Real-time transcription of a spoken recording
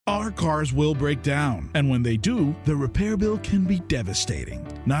Our cars will break down, and when they do, the repair bill can be devastating.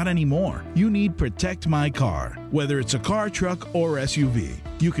 Not anymore. You need Protect My Car. Whether it's a car, truck, or SUV,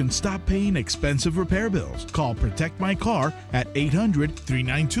 you can stop paying expensive repair bills. Call Protect My Car at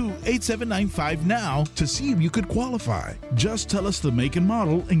 800-392-8795 now to see if you could qualify. Just tell us the make and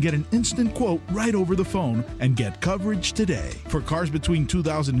model and get an instant quote right over the phone and get coverage today. For cars between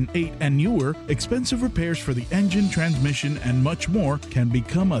 2008 and newer, expensive repairs for the engine, transmission, and much more can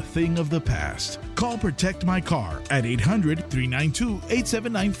become a thing of the past. Call Protect My Car at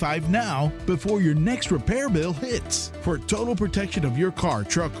 800-392-8795 now before your next repair bill hits. For total protection of your car,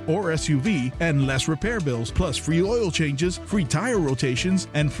 truck, or SUV and less repair bills, plus free oil changes, free tire rotations,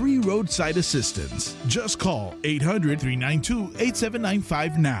 and free roadside assistance. Just call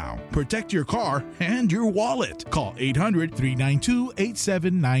 800-392-8795 now. Protect your car and your wallet. Call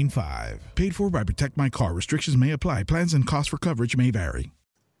 800-392-8795. Paid for by Protect My Car. Restrictions may apply. Plans and costs for coverage may vary.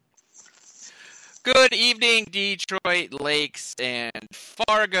 Good evening, Detroit Lakes and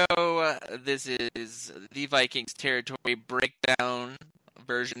Fargo. This is the Vikings Territory Breakdown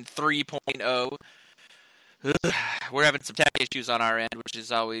version 3.0. We're having some tech issues on our end, which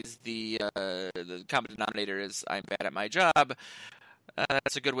is always the common denominator is I'm bad at my job.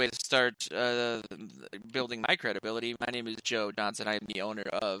 That's a good way to start building my credibility. My name is Joe Johnson. I am the owner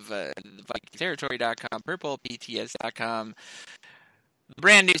of VikingTerritory.com, PurplePTS.com, the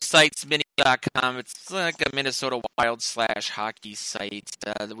brand new site, Mini.com. It's like a Minnesota Wild / hockey site.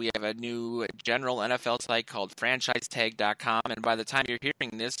 We have a new general NFL site called FranchiseTag.com, and by the time you're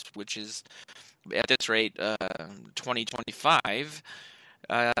hearing this, which is at this rate 2025,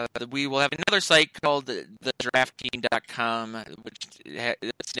 we will have another site called TheDraftTeam.com, which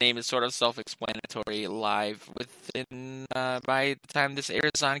its name is sort of self-explanatory, live within by the time this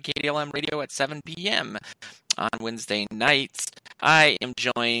airs on KDLM Radio at 7 p.m. on Wednesday nights. I am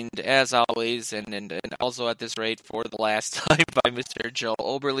joined, as always, and also at this rate for the last time, by Mr. Joe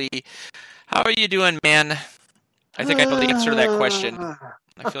Oberle. How are you doing, man? I think I know the answer to that question. I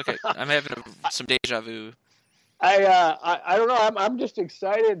feel like I'm having some deja vu. I don't know. I'm just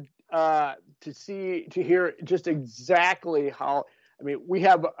excited to hear just exactly how. I mean, we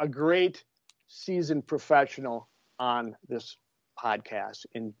have a great seasoned professional on this podcast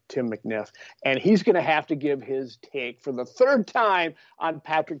in Tim McNiff, and he's going to have to give his take for the third time on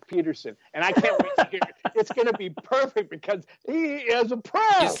Patrick Peterson, and I can't wait to hear it. It's going to be perfect because he is a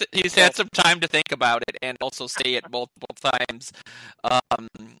pro. He's had some time to think about it and also say it multiple times. How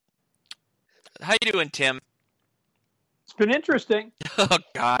you doing, Tim? It's been interesting. Oh,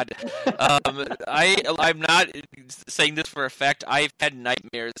 God. I'm not saying this for effect. I've had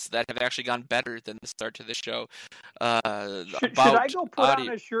nightmares that have actually gone better than the start to the show. Should I go put on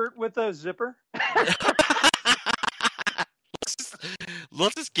a shirt with a zipper?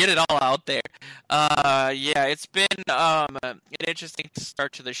 Let's just get it all out there. Yeah, it's been an interesting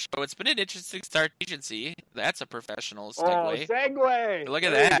start to the show. It's been an interesting start to agency. That's a professional segue. Oh, segue! Look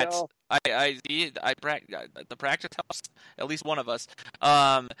at that. The practice helps at least one of us.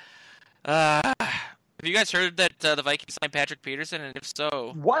 Have you guys heard that the Vikings signed Patrick Peterson? And if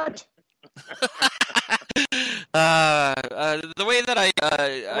so, what? The way that I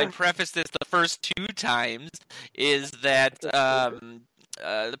preface this the first two times is that the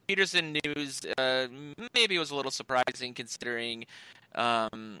Peterson news maybe was a little surprising considering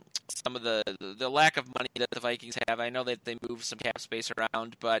some of the lack of money that the Vikings have. I know that they move some cap space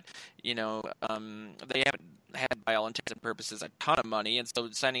around, but they haven't had, by all intents and purposes, a ton of money. And so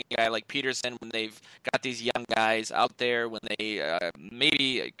signing a guy like Peterson when they've got these young guys out there, when they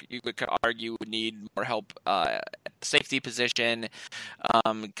maybe you could argue would need more help at the safety position,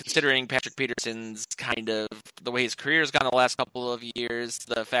 considering Patrick Peterson's kind of the way his career has gone the last couple of years,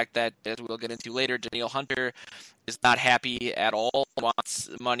 the fact that, as we'll get into later, Danielle Hunter is not happy at all, wants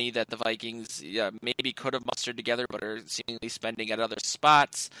money that the Vikings maybe could have mustered together but are seemingly spending at other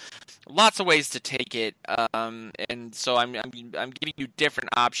spots. Lots of ways to take it, and so I'm giving you different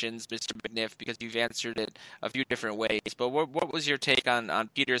options, Mr. McNiff, because you've answered it a few different ways. But what was your take on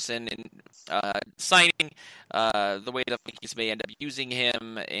Peterson and signing, the way the Vikings may end up using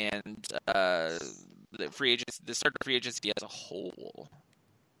him, and the start of free agency as a whole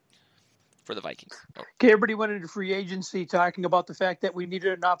for the Vikings? Okay, everybody went into free agency talking about the fact that we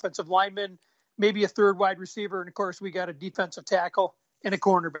needed an offensive lineman, maybe a third wide receiver, and of course we got a defensive tackle and a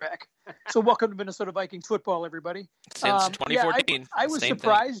cornerback. So welcome to Minnesota Vikings football, everybody. Since 2014. I was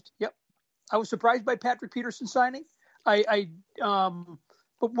surprised. Yep. I was surprised by Patrick Peterson signing. But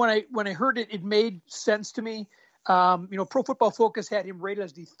when I heard it, it made sense to me. Pro Football Focus had him rated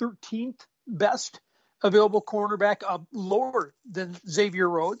as the 13th best available cornerback, lower than Xavier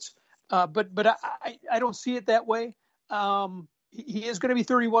Rhodes. But I don't see it that way. He is going to be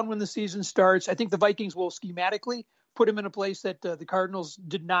 31 when the season starts. I think the Vikings will schematically put him in a place that the Cardinals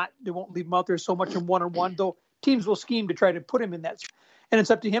did not. They won't leave him out there so much in one-on-one, though teams will scheme to try to put him in that. And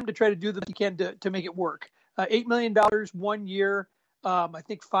it's up to him to try to do what he can to make it work. $8 million 1 year. I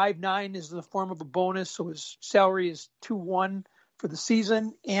think 5.9 is in the form of a bonus, so his salary is 2.1 for the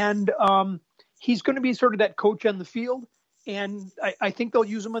season. And he's going to be sort of that coach on the field, and I think they'll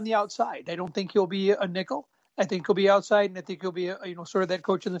use him on the outside. I don't think he'll be a nickel. I think he'll be outside, and I think he'll be sort of that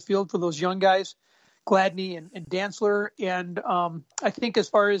coach in the field for those young guys, Gladney and Dantzler. And I think as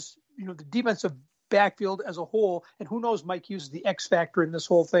far as the defensive backfield as a whole, and who knows, Mike Hughes is the X factor in this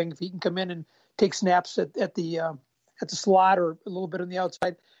whole thing. If he can come in and take snaps at the slot or a little bit on the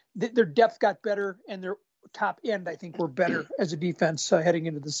outside, their depth got better, and their top end, I think, were better as a defense heading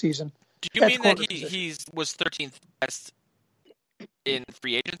into the season. Do you mean that he was 13th best in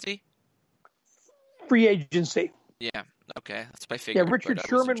free agency? Free agency. Yeah. Okay. That's my figure. Yeah. Richard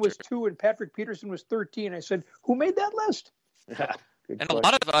Sherman was 2 and Patrick Peterson was 13. I said, who made that list? Yeah. And a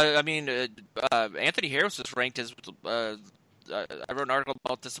lot of, Anthony Harris was ranked as, I wrote an article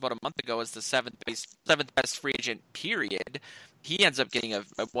about this about a month ago, as the seventh best free agent, period. He ends up getting a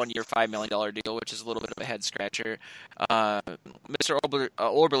 1 year, $5 million deal, which is a little bit of a head scratcher. Mr.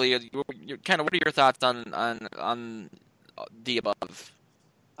 Orberly, kind of, what are your thoughts on the above?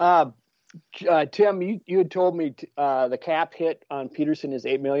 Tim, you had told me the cap hit on Peterson is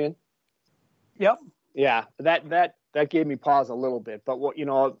 $8 million. Yep. Yeah, that gave me pause a little bit, but what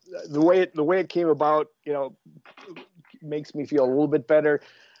the way it came about, makes me feel a little bit better.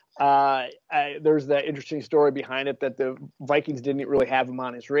 There's that interesting story behind it that the Vikings didn't really have him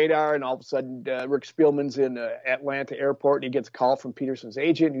on his radar, and all of a sudden Rick Spielman's in Atlanta airport, and he gets a call from Peterson's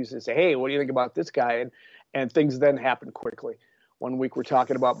agent who says, "Hey, what do you think about this guy?" And things then happen quickly. 1 week we're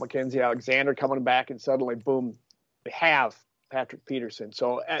talking about Mackenzie Alexander coming back, and suddenly, boom, they have Patrick Peterson.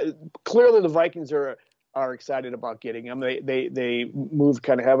 So clearly the Vikings are excited about getting him. They moved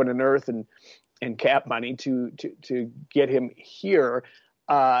kind of heaven and earth and cap money to get him here.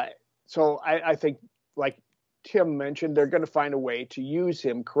 So I think, like Tim mentioned, they're going to find a way to use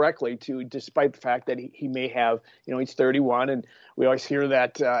him correctly, despite the fact that he may have, he's 31, and we always hear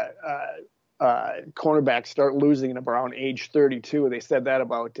that cornerbacks start losing at around age 32. They said that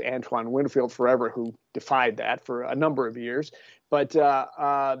about Antoine Winfield forever, who defied that for a number of years. But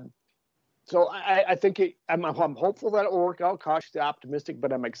so I think I'm hopeful that it will work out. Cautiously optimistic,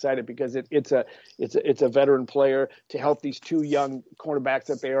 but I'm excited because it's a veteran player to help these two young cornerbacks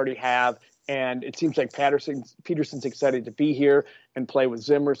that they already have. And it seems like Peterson's excited to be here and play with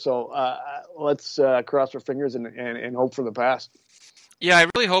Zimmer. So let's cross our fingers and hope for the best. Yeah, I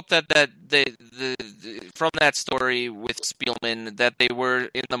really hope that the from that story with Spielman, that they were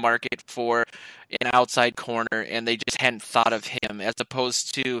in the market for an outside corner and they just hadn't thought of him, as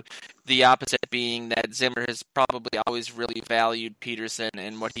opposed to the opposite being that Zimmer has probably always really valued Peterson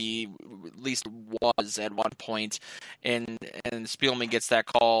and what he at least was at one point, and Spielman gets that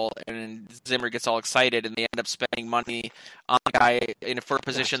call and Zimmer gets all excited and they end up spending money on a guy for a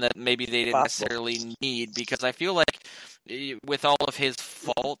position that maybe they didn't necessarily need, because I feel like with all of his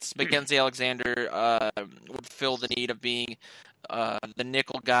faults, Mackenzie Alexander would fill the need of being the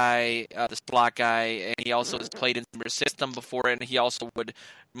nickel guy, the slot guy, and he also has played in Zimmer's system before, and he also would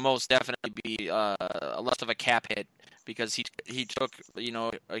most definitely be less of a cap hit, because he took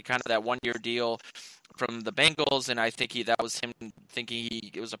kind of that 1 year deal from the Bengals, and I think that was him thinking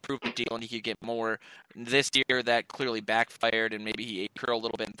it was a proven deal and he could get more. This year that clearly backfired, and maybe he ate curl a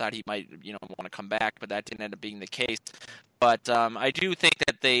little bit and thought he might want to come back, but that didn't end up being the case. But I do think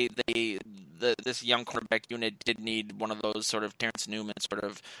that this young quarterback unit did need one of those sort of Terrence Newman sort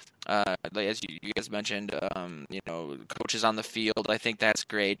of, as you guys mentioned, coaches on the field. I think that's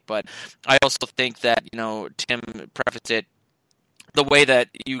great, but I also think that Tim prefaced it the way that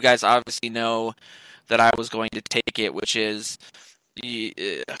you guys obviously know that I was going to take it, which is,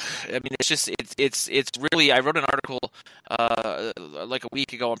 it's really, I wrote an article like a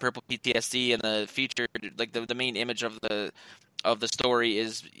week ago on Purple PTSD, and the featured, like the main image of the story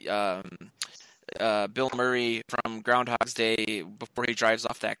is Bill Murray from Groundhog's Day before he drives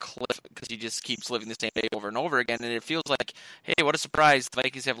off that cliff, because he just keeps living the same day over and over again. And it feels like, hey, what a surprise. The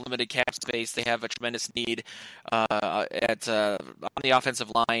Vikings have limited cap space. They have a tremendous need on the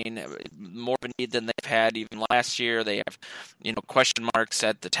offensive line, more of a need than they've had even last year. They have, question marks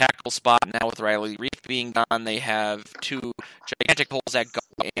at the tackle spot. Now with Riley Reiff being gone, they have two gigantic holes at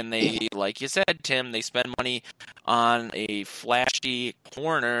guard. And they, like you said, Tim, they spend money on a flashy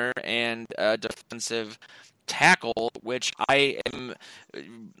corner and defensive tackle, which I am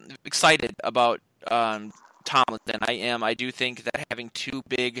excited about. Tomlinson, I do think that having two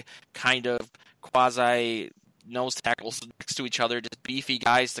big kind of quasi nose tackles next to each other, just beefy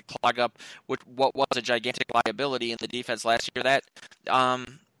guys to clog up what was a gigantic liability in the defense last year, that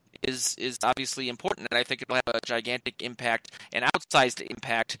is obviously important, and I think it'll have a gigantic impact, an outsized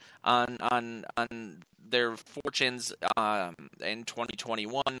impact on their fortunes in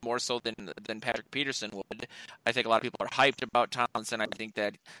 2021, more so than Patrick Peterson would. I think a lot of people are hyped about Tomlinson. I think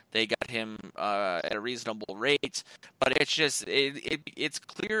that they got him at a reasonable rate, but it's just it's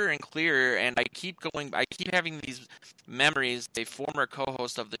clearer and clearer, and I keep having these memories. A former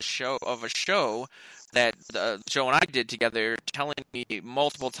co-host of a show that Joe and I did together, telling me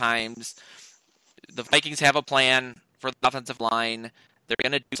multiple times the Vikings have a plan for the offensive line. They're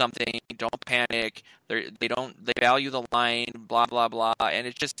going to do something. Don't panic. They value the line. Blah blah blah. And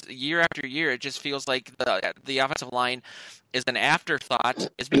it's just year after year, it just feels like the offensive line is an afterthought.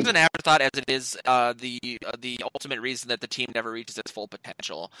 It's because an afterthought as it is the ultimate reason that the team never reaches its full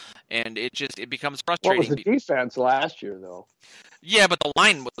potential. And it becomes frustrating. What was the defense last year, though? Yeah, but the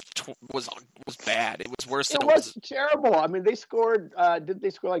line was bad. It was worse than it was terrible. I mean, they scored. Did they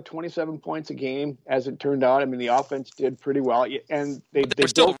score like 27 points a game? As it turned out, I mean, the offense did pretty well, and they were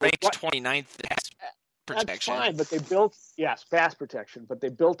still ranked 29th pass protection. That's fine, but they built pass protection, but they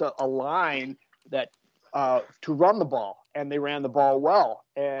built a line that to run the ball, and they ran the ball well,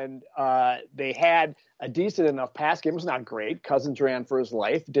 and they had a decent enough pass game. It was not great. Cousins ran for his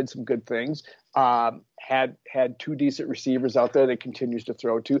life, did some good things. Had two decent receivers out there that continues to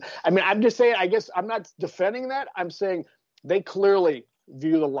throw to. I mean, I'm just saying, I guess I'm not defending that. I'm saying they clearly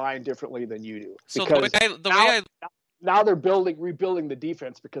view the line differently than you do. So now they're rebuilding the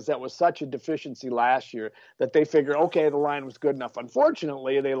defense, because that was such a deficiency last year that they figure, okay, the line was good enough.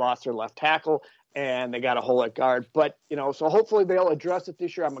 Unfortunately, they lost their left tackle and they got a hole at guard. But, so hopefully they'll address it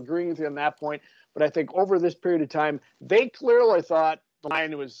this year. I'm agreeing with you on that point. But I think over this period of time, they clearly thought the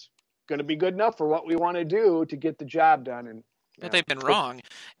line was going to be good enough for what we want to do to get the job done. But they've been wrong,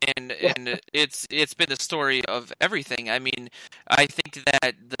 and it's been the story of everything. I mean, I think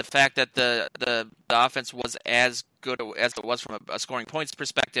that the fact that the offense was as good as it was from a scoring points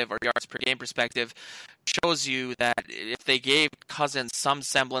perspective or yards per game perspective shows you that if they gave Cousins some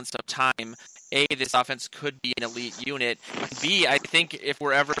semblance of time, A, this offense could be an elite unit. B, I think if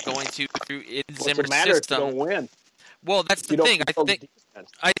we're ever going to in Zimmer's system, don't win. Well, that's the thing.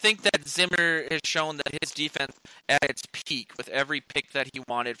 I think that Zimmer has shown that his defense at its peak, with every pick that he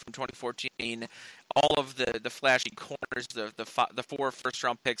wanted from 2014, all of the flashy corners, the 4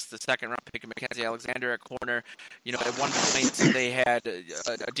 first-round picks, the second-round pick of Mackenzie Alexander at corner. At one point they had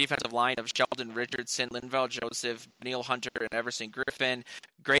a defensive line of Sheldon Richardson, Linval Joseph, Neil Hunter, and Everson Griffin.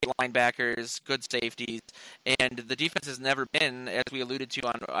 Great linebackers, good safeties, and the defense has never been, as we alluded to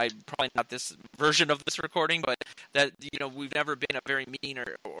on probably not this version of this recording, but that we've never been a very mean or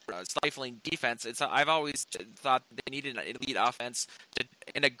stifling defense. I've always thought they needed an elite offense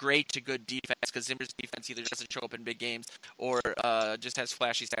and a great to good defense, because Zimmer's defense either doesn't show up in big games or just has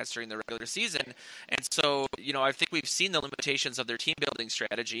flashy stats during the regular season. And so, I think we've seen the limitations of their team building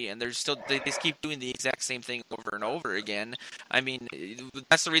strategy, and they just keep doing the exact same thing over and over again. I mean,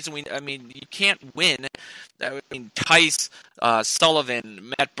 that's the reason you can't win. I mean, Tice,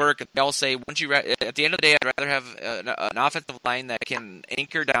 Sullivan, Matt Burke, they all say, at the end of the day, I'd rather have an offensive line that can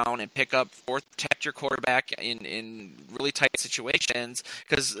anchor down and pick up protect your quarterback in really tight situations.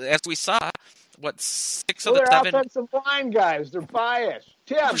 Because as we saw, 6 of the 7 offensive line guys, they're biased.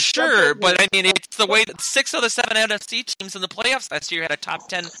 Tim, sure, but I mean, it's the way that 6 of the 7 NFC teams in the playoffs last year had a top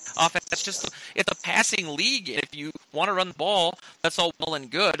 10 offense. It's a passing league, and if you want to run the ball, that's all well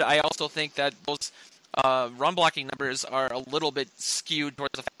and good. I also think that those run blocking numbers are a little bit skewed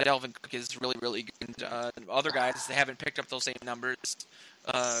towards the fact that Dalvin Cook is really, really good. Other guys haven't picked up those same numbers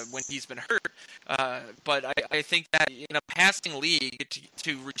when he's been hurt. But I think that in a passing league,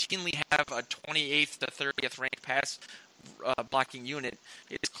 to routinely have a 28th to 30th ranked pass blocking unit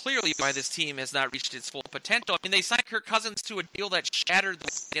is clearly why this team has not reached its full potential. I mean, they signed Kirk Cousins to a deal that shattered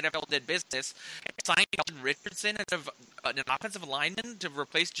the NFL did business, and signed Sheldon Richardson as an offensive lineman to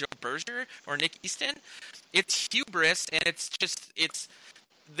replace Joe Berger or Nick Easton. It's hubris, and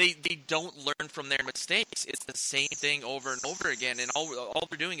they don't learn from their mistakes. It's the same thing over and over again, and all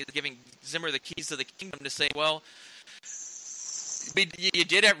they're doing is giving Zimmer the keys to the kingdom to say, well, we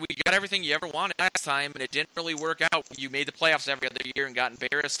got everything you ever wanted last time, and it didn't really work out. You made the playoffs every other year and got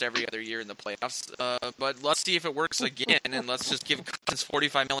embarrassed every other year in the playoffs. But let's see if it works again, and let's just give Cousins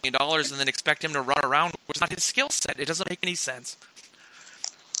 $45 million and then expect him to run around, which is not his skill set. It doesn't make any sense.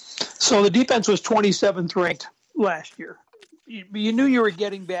 So the defense was 27th ranked last year. You knew you were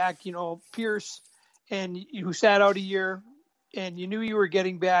getting back, Pierce, and who sat out a year, and you knew you were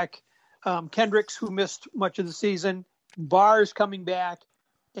getting back Kendricks, who missed much of the season, Barr's coming back,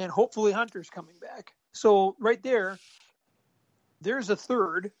 and hopefully Hunter's coming back. So right there's a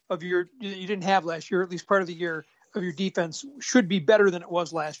third of you didn't have last year, at least part of the year of your defense should be better than it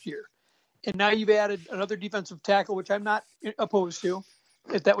was last year. And now you've added another defensive tackle, which I'm not opposed to,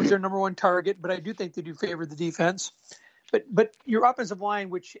 if that was their number one target, but I do think they do favor the defense. But your offensive line,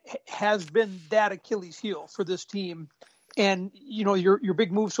 which has been that Achilles heel for this team, and your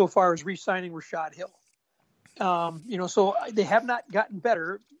big move so far is re-signing Rashad Hill. So they have not gotten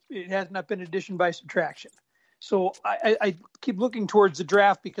better. It has not been addition by subtraction. So I keep looking towards the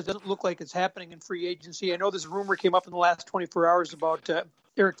draft because it doesn't look like it's happening in free agency. I know this rumor came up in the last 24 hours about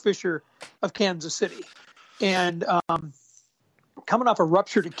Eric Fisher of Kansas City, and coming off a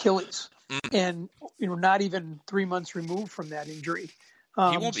ruptured Achilles, and not even 3 months removed from that injury.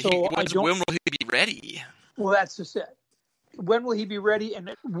 He won't be. When will he be ready? Well, that's just it. When will he be ready,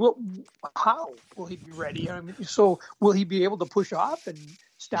 and how will he be ready? So will he be able to push off and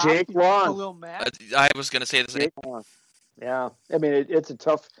stop Jake Long? Khalil Mack? I was going to say the same. Yeah, I mean it's a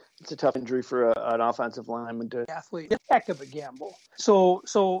tough injury for an offensive lineman to athlete. It's a heck of a gamble. So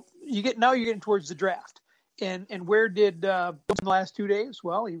you're getting towards the draft, and where did in the last 2 days?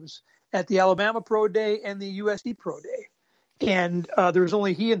 Well, he was at the Alabama Pro Day and the USC Pro Day, and there was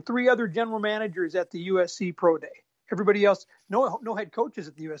only he and 3 other general managers at the USC Pro Day. Everybody else, no head coaches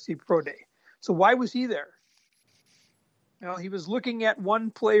at the USC Pro Day. So why was he there? Well, he was looking at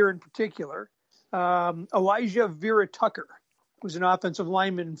one player in particular, Elijah Vera Tucker, who's an offensive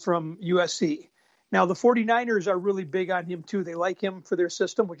lineman from USC. Now, the 49ers are really big on him, too. They like him for their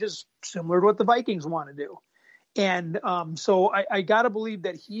system, which is similar to what the Vikings want to do. And so I got to believe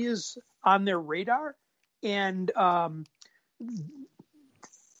that he is on their radar. And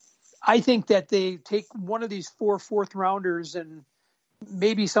I think that they take one of these 4 fourth-rounders and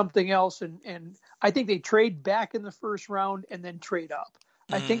maybe something else, and I think they trade back in the first round and then trade up.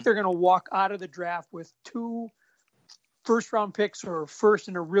 I think they're going to walk out of the draft with 2 first-round picks or first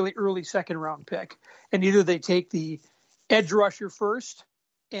and a really early second-round pick, and either they take the edge rusher first,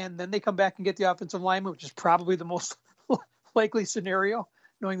 and then they come back and get the offensive lineman, which is probably the most likely scenario,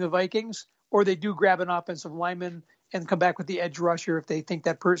 knowing the Vikings, or they do grab an offensive lineman and come back with the edge rusher if they think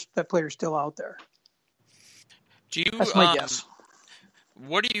that player's still out there. That's my guess.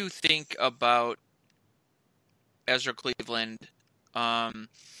 What do you think about Ezra Cleveland,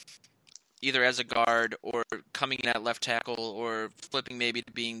 either as a guard or coming in at left tackle or flipping maybe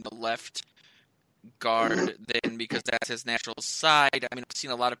to being the left guard then because that's his natural side? I mean, I've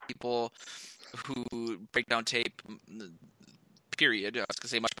seen a lot of people who break down tape, period. I was going to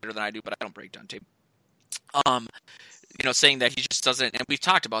say much better than I do, but I don't break down tape. Saying that he just doesn't, and we've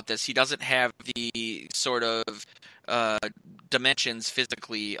talked about this, he doesn't have the sort of dimensions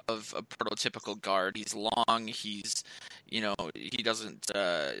physically of a prototypical guard. He's long, he doesn't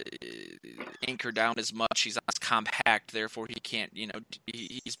anchor down as much, he's not as compact, therefore he can't,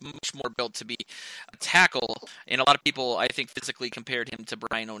 he's much more built to be a tackle, and a lot of people, I think, physically compared him to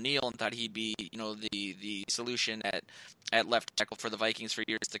Brian O'Neill and thought he'd be, the solution at left tackle for the Vikings for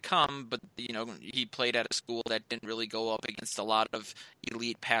years to come, but, he played at a school that didn't really go up against a lot of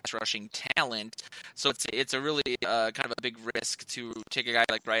elite pass rushing talent, so it's a really kind of a big risk to take a guy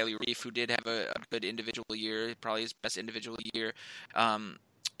like Riley Reiff, who did have a good individual year, probably his best individual year,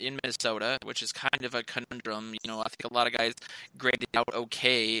 in Minnesota, which is kind of a conundrum. I think a lot of guys graded out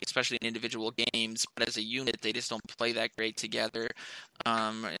okay, especially in individual games, but as a unit, they just don't play that great together.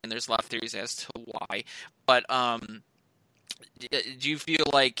 And there's a lot of theories as to why. But do you feel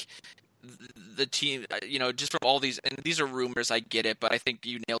like the team, just from all these, and these are rumors, I get it, but I think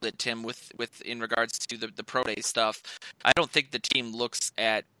you nailed it, Tim, with in regards to the pro day stuff. I don't think the team looks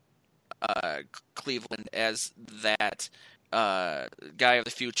at Cleveland as that guy of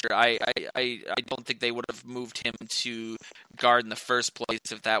the future. I don't think they would have moved him to guard in the first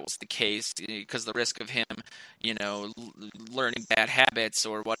place if that was the case, because the risk of him, learning bad habits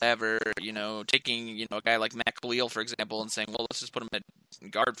or whatever, taking, a guy like Matt Khalil, for example, and saying, well, let's just put him at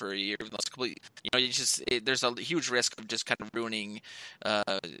guard for a year, even though it's complete, there's a huge risk of just kind of ruining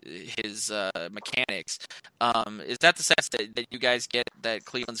his mechanics. Is that the sense that you guys get, that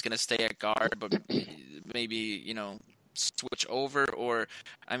Cleveland's going to stay at guard, but maybe, switch over? Or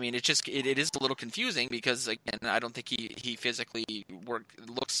I mean, it is a little confusing because, again, I don't think he physically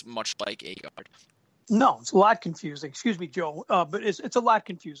looks much like a guard. No, it's a lot confusing. Excuse me, Joe, but it's a lot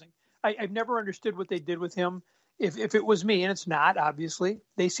confusing. I've never understood what they did with him if it was me, and it's not, obviously,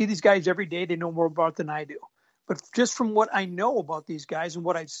 they see these guys every day. They know more about than I do. But just from what I know about these guys and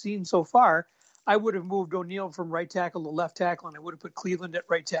what I've seen so far, I would have moved O'Neill from right tackle to left tackle, and I would have put Cleveland at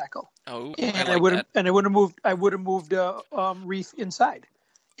right tackle. Oh, and I would have moved Reef inside,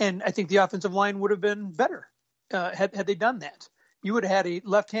 and I think the offensive line would have been better had they done that. You would have had a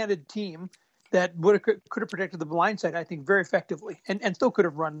left-handed team that could have protected the blind side, I think, very effectively, and still could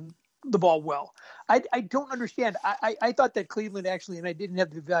have run the ball well. I don't understand. I thought that Cleveland actually, and I didn't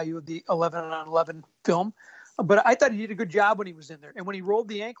have the value of the 11-on-11 film, but I thought he did a good job when he was in there. And when he rolled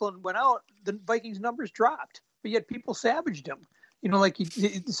the ankle and went out, the Vikings numbers dropped. But yet people savaged him. Like he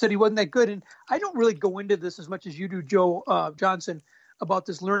said he wasn't that good. And I don't really go into this as much as you do, Joe Johnson, about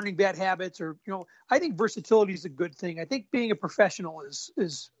this learning bad habits or, I think versatility is a good thing. I think being a professional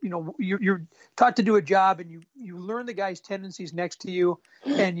is you're taught to do a job and you learn the guy's tendencies next to you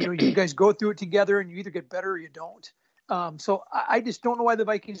and, you guys go through it together and you either get better or you don't. So I just don't know why the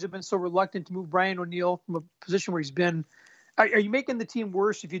Vikings have been so reluctant to move Brian O'Neill from a position where he's been. Are you making the team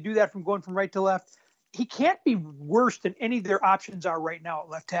worse if you do that from going from right to left? He can't be worse than any of their options are right now at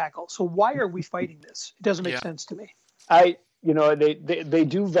left tackle. So why are we fighting this? It doesn't make sense to me. They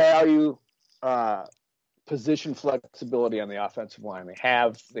do value position flexibility on the offensive line.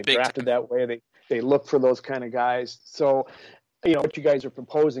 They drafted that way. They look for those kind of guys. So, what you guys are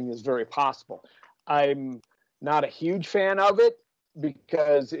proposing is very possible. I'm not a huge fan of it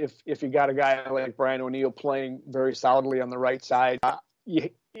because if you got a guy like Brian O'Neill playing very solidly on the right side,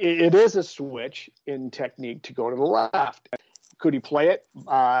 it is a switch in technique to go to the left. Could he play it?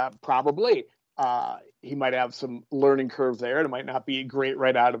 Probably. He might have some learning curve there. And it might not be great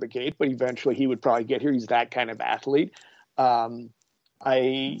right out of the gate, but eventually he would probably get here. He's that kind of athlete.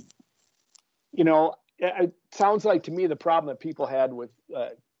 It sounds like to me the problem that people had with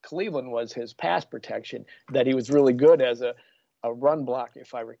Cleveland was his pass protection, that he was really good as a run block,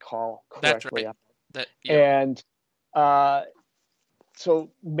 if I recall correctly. That's right. And so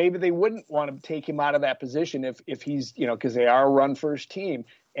maybe they wouldn't want to take him out of that position if he's, because they are a run first team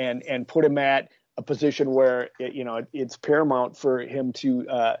and put him at a position where, it's paramount for him to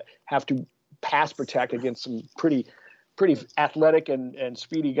have to pass protect against some pretty athletic and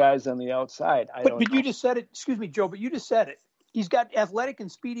speedy guys on the outside. But you just said it. Excuse me, Joe, but you just said it. He's got athletic and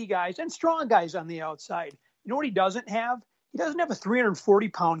speedy guys and strong guys on the outside. You know what he doesn't have? He doesn't have a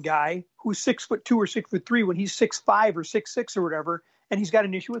 340-pound guy who's 6'2" or 6'3" when he's 6'5" or 6'6" or whatever, and he's got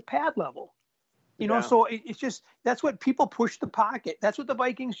an issue with pad level. So it's just that's what people push the pocket. That's what the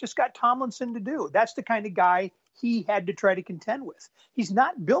Vikings just got Tomlinson to do. That's the kind of guy he had to try to contend with. He's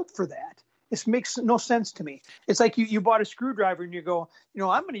not built for that. This makes no sense to me. It's like you bought a screwdriver and you go,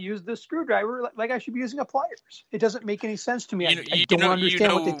 I'm going to use this screwdriver like I should be using a pliers. It doesn't make any sense to me. I don't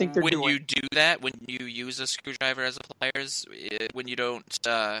understand what they think they're doing. When you do that, when you use a screwdriver as a pliers, when you don't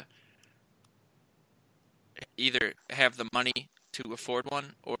either have the money to afford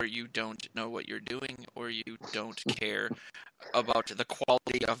one, or you don't know what you're doing, or you don't care about the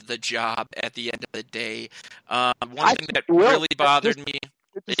quality of the job at the end of the day. One thing that really bothered me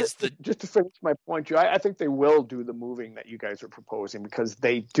is just to finish my point, Joe, I think they will do the moving that you guys are proposing because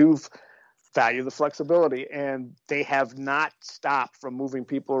they do value the flexibility, and they have not stopped from moving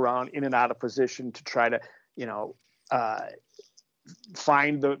people around in and out of position to try to,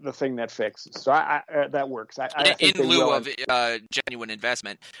 find the thing that fixes. So that works. I think in lieu of genuine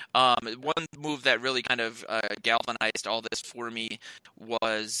investment. One move that really kind of galvanized all this for me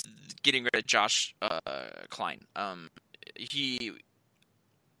was getting rid of Josh Klein. He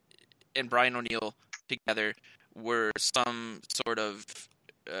and Brian O'Neill together were some sort of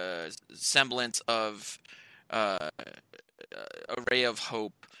semblance of a ray of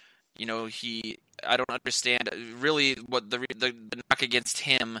hope. I don't understand really what the knock against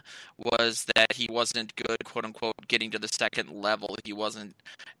him was, that he wasn't good, quote unquote, getting to the second level. He wasn't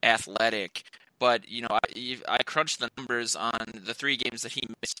athletic. But, I crunched the numbers on the 3 games that he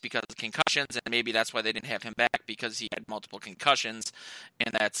missed because of concussions, and maybe that's why they didn't have him back, because he had multiple concussions,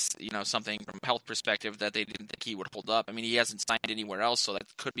 and that's, something from a health perspective that they didn't think he would hold up. I mean, he hasn't signed anywhere else, so that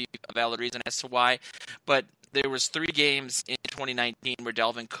could be a valid reason as to why. But there was 3 games in 2019 where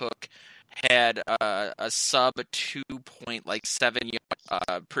Dalvin Cook had a sub 2.7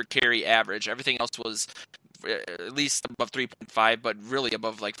 per carry average. Everything else was at least above 3.5, but really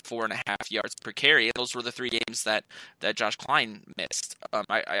above 4.5 yards per carry. And those were the 3 games that Josh Klein missed.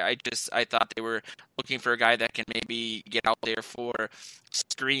 I thought they were looking for a guy that can maybe get out there for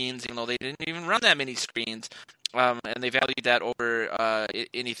screens, even though they didn't even run that many screens. And they valued that over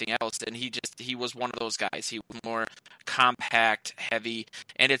anything else. And he was one of those guys. He was more compact, heavy,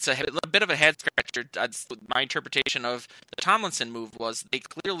 and it's a bit of a head scratcher. That's my interpretation of the Tomlinson move was they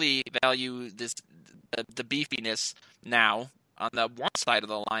clearly value the beefiness now on the one side of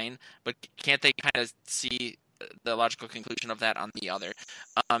the line, but can't they kind of see the logical conclusion of that on the other?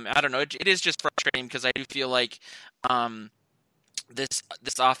 I don't know. It is just frustrating because I do feel like this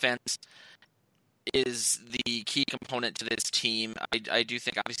offense is the key component to this team. I do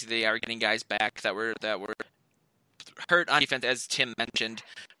think obviously they are getting guys back that were hurt on defense, as Tim mentioned.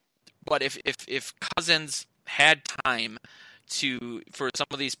 But if Cousins had time for some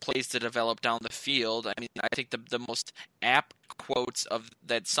of these plays to develop down the field, I mean, I think the most apt quotes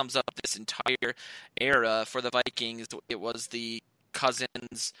that sums up this entire era for the Vikings, it was the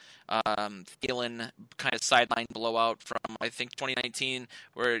Cousins, Thielen kind of sideline blowout from, I think, 2019,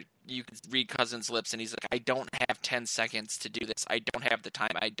 where you could read Cousins' lips and he's like, I don't have 10 seconds to do this. I don't have the time.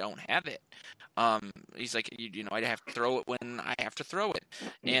 I don't have it. He's like, you know, I'd have to throw it when I have to throw it.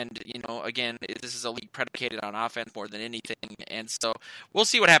 And, you know, again, this is a league predicated on offense more than anything. And so we'll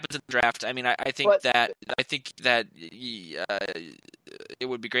see what happens in the draft. I mean, I think that it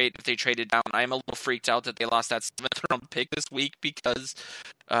would be great if they traded down. I'm a little freaked out that they lost that 7th round pick this week because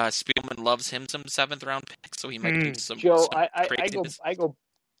Spielman loves him some 7th round pick, so he might do some. Joe, some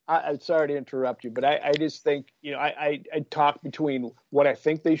I'm sorry to interrupt you, but I just think, you know, I talk between what I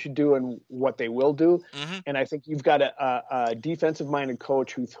think they should do and what they will do, and I think you've got a defensive-minded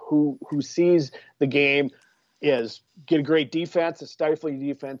coach who sees the game is get a great defense, a stifling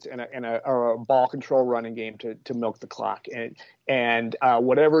defense, and a ball control running game to milk the clock, and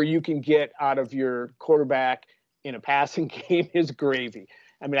whatever you can get out of your quarterback in a passing game is gravy.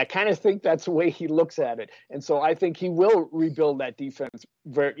 I mean, I kind of think that's the way he looks at it. And so I think he will rebuild that defense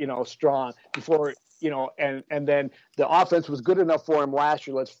very, you know, strong before, you know, and then the offense was good enough for him last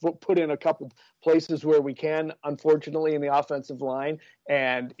year. Let's put in a couple places where we can, unfortunately, in the offensive line.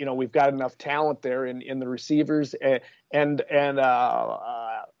 And, you know, we've got enough talent there in the receivers and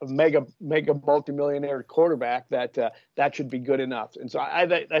a mega multimillionaire quarterback that should be good enough. And so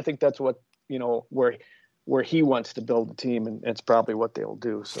I think that's what, you know, where he wants to build the team, and it's probably what they'll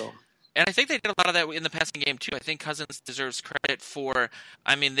do. So, and I think they did a lot of that in the passing game too. I think Cousins deserves credit for.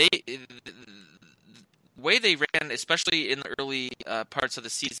 I mean, the way they ran, especially in the early parts of the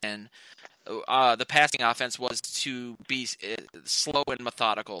season, the passing offense was to be slow and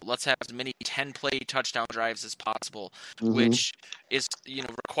methodical. Let's have as many 10-play touchdown drives as possible, which is, you know,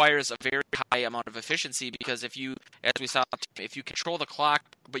 requires a very high amount of efficiency because if you, as we saw, if you control the clock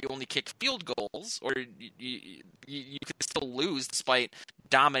but you only kick field goals, or you can still lose despite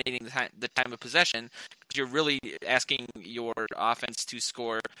dominating the time of possession, because you're really asking your offense to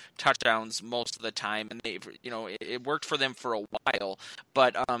score touchdowns most of the time, and they, you know, it worked for them for a while,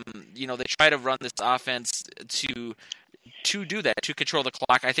 but you know, they try to run this offense to do that, to control the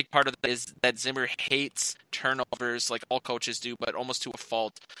clock. I think part of that is that Zimmer hates turnovers, like all coaches do, but almost to a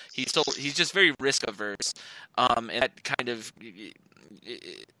fault. He's just very risk averse, and that kind of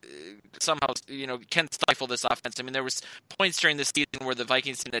somehow, you know, can stifle this offense. I mean, there was points during the season where the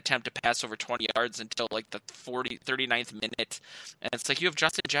Vikings didn't attempt to pass over 20 yards until like the 39th minute, and it's like you have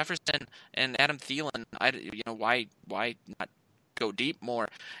Justin Jefferson and Adam Thielen. Why not go deep more?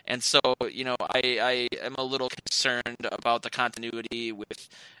 And so, you know, I am a little concerned about the continuity with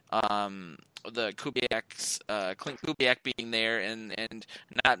the Clint Kubiak being there and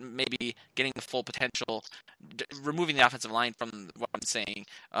not maybe getting the full potential, removing the offensive line from what I'm saying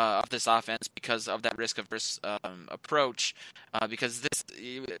of this offense because of that risk-averse approach. Because this,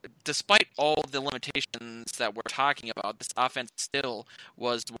 despite all the limitations that we're talking about, this offense still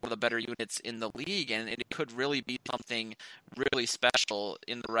was one of the better units in the league, and it could really be something really special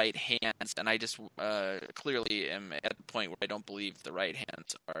in the right hands. And I just clearly am at the point where I don't believe the right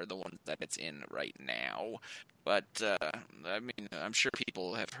hands are the ones that it's in right now. But I mean, I'm sure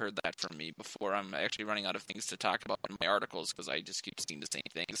people have heard that from me before. I'm actually running out of things to talk about in my articles because I just keep seeing the same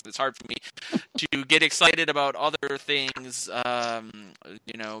things. It's hard for me to get excited about other things,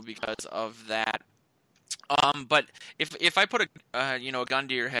 you know, because of that. But if I put a gun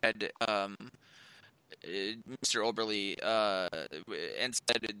to your head, Mr. Oberle, and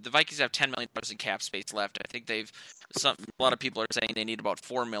said the Vikings have $10 million in cap space left. I think a lot of people are saying they need about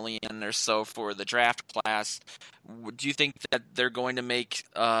 $4 million or so for the draft class. Do you think that they're going to make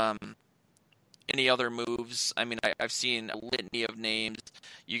any other moves? I mean, I've seen a litany of names.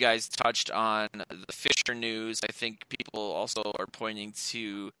 You guys touched on the Fisher news. I think people also are pointing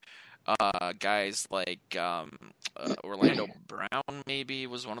to guys like Orlando Brown maybe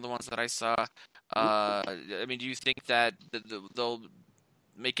was one of the ones that I saw. I mean, do you think that they'll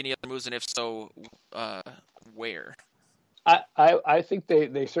make any other moves, and if so, where? I think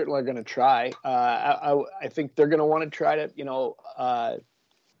they certainly are going to try. I think they're going to want to try to,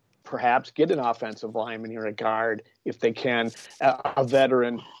 perhaps get an offensive lineman or a guard if they can, a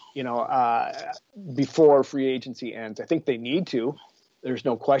veteran, before free agency ends. I think they need to. There's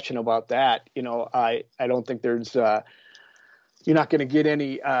no question about that. I don't think there's you're not going to get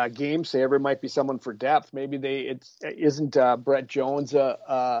any game saver. It might be someone for depth. Maybe isn't Brett Jones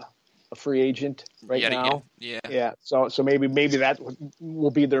a free agent right now? Yeah. So maybe that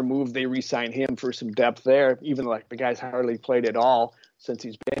will be their move. They re-sign him for some depth there, even like the guy's hardly played at all since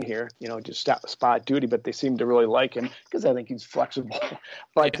he's been here, just spot duty, but they seem to really like him because I think he's flexible.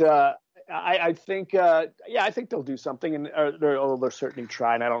 But I think, I think they'll do something, and they'll certainly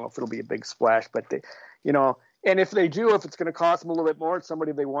try. And I don't know if it'll be a big splash, but and if they do, if it's going to cost them a little bit more, it's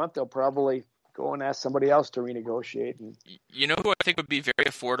somebody they want, they'll probably go and ask somebody else to renegotiate. And you know who I think would be very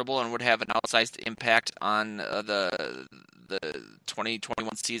affordable and would have an outsized impact on the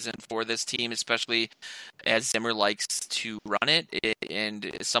 2021 season for this team, especially as Zimmer likes to run it, and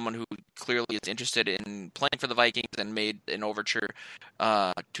is someone who clearly is interested in playing for the Vikings and made an overture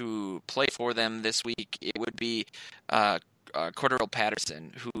to play for them this week. It would be Cordarrelle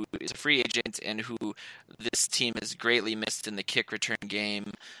Patterson, who is a free agent and who this team has greatly missed in the kick return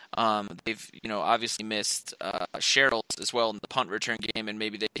game. They've obviously missed Sherrills as well in the punt return game, and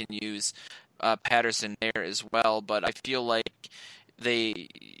maybe they can use Patterson there as well. But I feel like the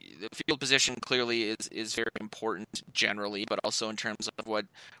field position clearly is very important generally, but also in terms of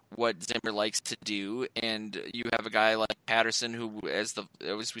what Zimmer likes to do. And you have a guy like Patterson who, as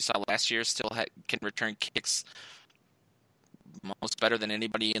we saw last year, still can return kicks almost better than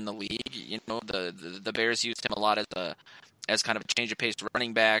anybody in the league. The Bears used him a lot as kind of a change of pace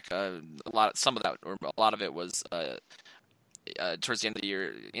running back. A lot of it was towards the end of the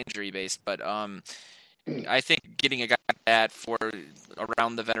year injury based, but I think getting a guy like that for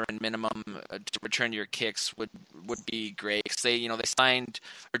around the veteran minimum to return your kicks would be great. Because they signed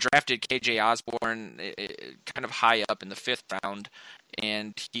or drafted KJ Osborne kind of high up in the 5th round,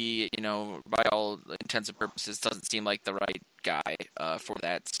 and he, by all intents and purposes, doesn't seem like the right guy for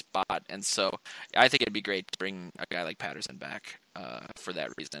that spot. And so I think it'd be great to bring a guy like Patterson back for that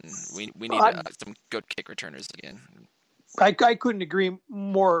reason. We need some good kick returners again. I couldn't agree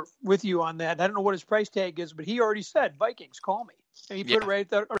more with you on that. I don't know what his price tag is, but he already said, Vikings, call me. And he put it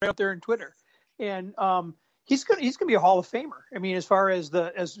right out there in Twitter. And he's gonna be a Hall of Famer. I mean, as far as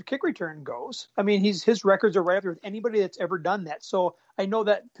the kick return goes, I mean, his records are right up there with anybody that's ever done that. So I know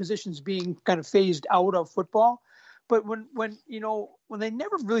that position's being kind of phased out of football. But when they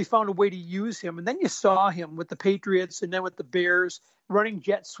never really found a way to use him, and then you saw him with the Patriots and then with the Bears running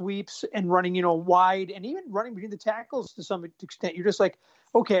jet sweeps and running, wide and even running between the tackles to some extent, you're just like,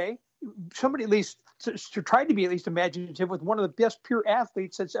 okay, somebody at least to try to be at least imaginative with one of the best pure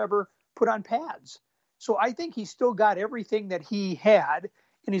athletes that's ever put on pads. So I think he's still got everything that he had,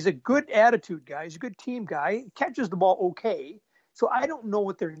 and he's a good attitude guy. He's a good team guy. He catches the ball okay. So I don't know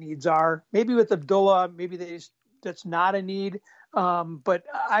what their needs are. Maybe with Abdullah, maybe that's not a need. But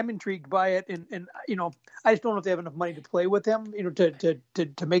I'm intrigued by it, and I just don't know if they have enough money to play with him,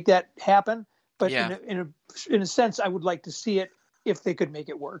 to make that happen. But in a sense, I would like to see it if they could make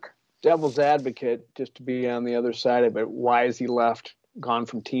it work. Devil's advocate, just to be on the other side of it. Why is he gone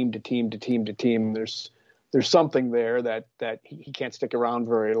from team to team to team to team? There's something there that he can't stick around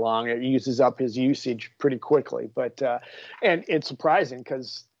very long. It uses up his usage pretty quickly. But and it's surprising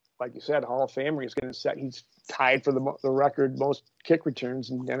because, like you said, Hall of Famer. He's tied for the record most kick returns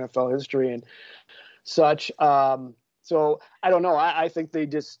in NFL history and such. So I don't know. I think they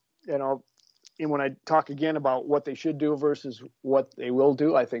just, and when I talk again about what they should do versus what they will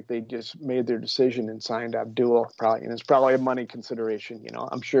do, I think they just made their decision and signed Abdul probably. And it's probably a money consideration.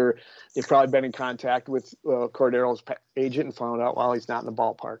 I'm sure they've probably been in contact with Cordarrelle's agent and found out, well, he's not in the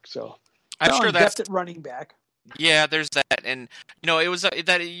ballpark. So I'm sure that's at running back. Yeah, there's that, and it was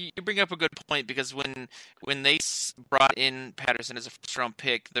that you bring up a good point, because when they brought in Patterson as a first-round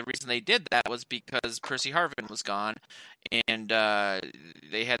pick, the reason they did that was because Percy Harvin was gone, and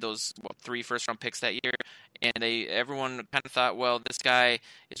they had those 3 first-round picks that year, and everyone kind of thought, well, this guy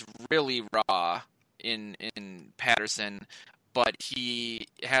is really raw in Patterson, but he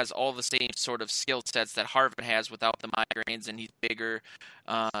has all the same sort of skill sets that Harvin has without the migraines, and he's bigger.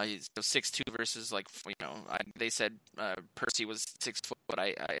 He's 6'2" versus they said Percy was 6 foot, but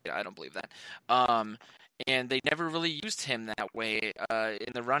I don't believe that. And they never really used him that way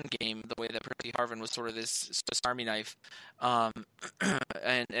in the run game, the way that Percy Harvin was sort of this Swiss Army knife.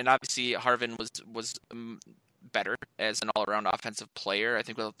 And obviously Harvin was better as an all-around offensive player. I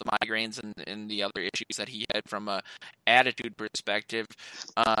think with the migraines and the other issues that he had from a attitude perspective,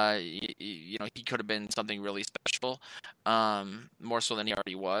 he could have been something really special, more so than he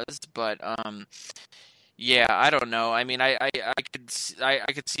already was. But yeah, I don't know. I mean, I could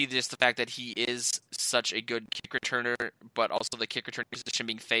see just the fact that he is such a good kick returner, but also the kick return position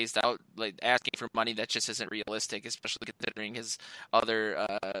being phased out, like asking for money that just isn't realistic, especially considering his other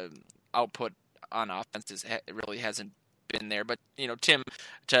output on offenses really hasn't been there. But Tim,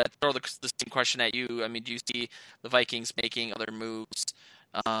 to throw the same question at you, I mean, do you see the Vikings making other moves?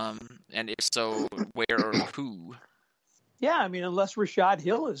 And if so, where or who? Yeah, I mean, unless Rashad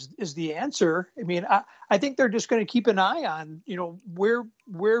Hill is the answer. I mean, I think they're just going to keep an eye on,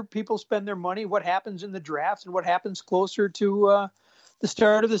 where people spend their money, what happens in the draft, and what happens closer to the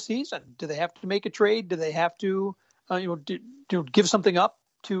start of the season. Do they have to make a trade? Do they have to, give something up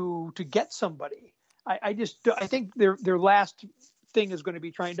to get somebody? I think their last thing is going to be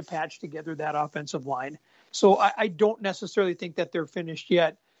trying to patch together that offensive line. So I don't necessarily think that they're finished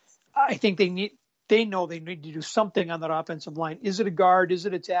yet. I think they know they need to do something on that offensive line. Is it a guard? Is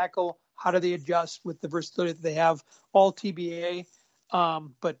it a tackle? How do they adjust with the versatility that they have? All TBA.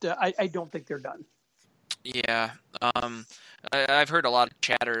 But I don't think they're done. Yeah. I've heard a lot of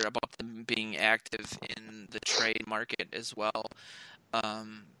chatter about them being active in the trade market as well.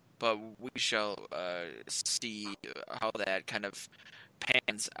 But we shall see how that kind of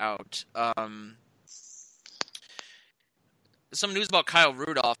pans out. Some news about Kyle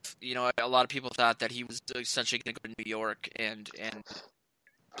Rudolph. A lot of people thought that he was essentially going to go to New York and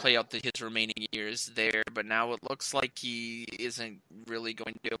play out his remaining years there, but now it looks like he isn't really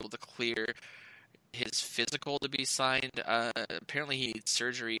going to be able to clear his physical to be signed. Apparently he needs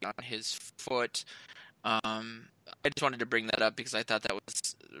surgery on his foot. I just wanted to bring that up because I thought that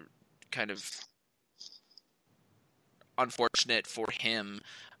was kind of unfortunate for him.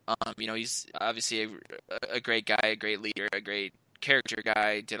 He's obviously a great guy, a great leader, a great character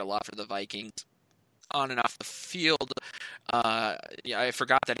guy, did a lot for the Vikings on and off the field. I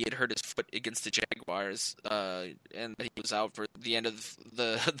forgot that he had hurt his foot against the Jaguars, and that he was out for the end of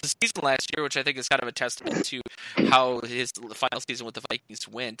the season last year, which I think is kind of a testament to how his final season with the Vikings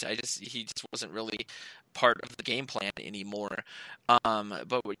went. He just wasn't really part of the game plan anymore.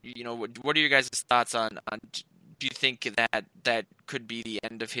 But what are your guys' thoughts on? Do you think that could be the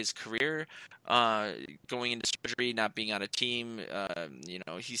end of his career, going into surgery, not being on a team?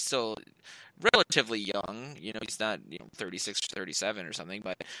 He's still relatively young. He's not 36 or 37 or something.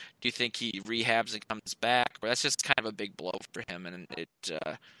 But do you think he rehabs and comes back? Or that's just kind of a big blow for him, and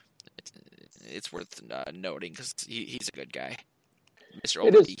it's worth noting because he's a good guy, Mr.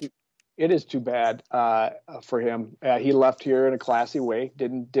 Obadi. It is too bad for him. He left here in a classy way.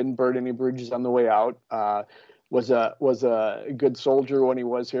 Didn't burn any bridges on the way out. Was a good soldier when he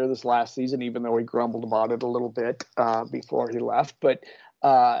was here this last season, even though he grumbled about it a little bit before he left. But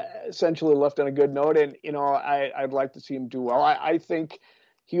essentially left on a good note, and I'd like to see him do well. I think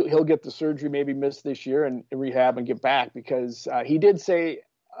he'll get the surgery, maybe miss this year and rehab and get back, because he did say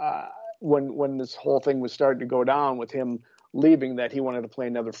when this whole thing was starting to go down with him leaving that he wanted to play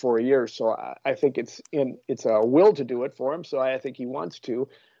another 4 years. So I think it's a will to do it for him. So I think he wants to.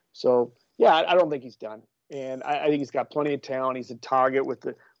 So yeah, I don't think he's done. And I think he's got plenty of talent. He's a target with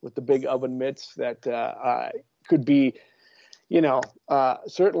the big oven mitts that could be,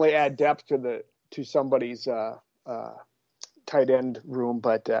 certainly add depth to somebody's tight end room.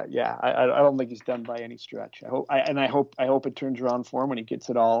 But I don't think he's done by any stretch. I hope it turns around for him when he gets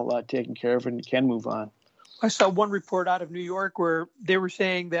it all taken care of and can move on. I saw one report out of New York where they were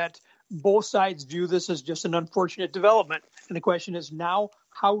saying that both sides view this as just an unfortunate development, and the question is now,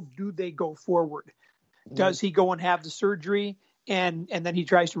 how do they go forward? Does he go and have the surgery and then he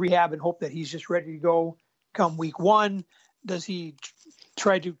tries to rehab and hope that he's just ready to go come week one? Does he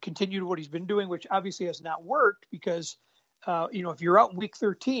try to continue to what he's been doing, which obviously has not worked because, if you're out in week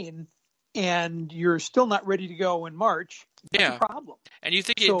 13 and you're still not ready to go in March, that's a problem. And you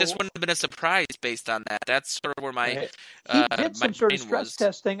think this wouldn't have been a surprise based on that? That's sort of where my he did some sort of stress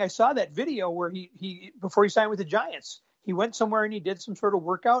testing. I saw that video where he before he signed with the Giants, he went somewhere and he did some sort of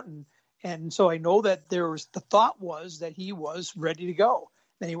workout and so I know that the thought was that he was ready to go.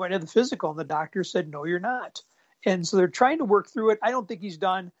 Then he went to the physical and the doctor said, no, you're not. And so they're trying to work through it. I don't think he's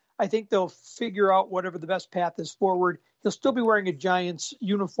done. I think they'll figure out whatever the best path is forward. He'll still be wearing a Giants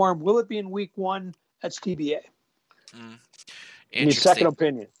uniform. Will it be in week one? That's TBA. Second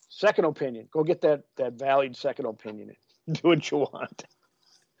opinion. Second opinion. Go get that valued second opinion. Do what you want.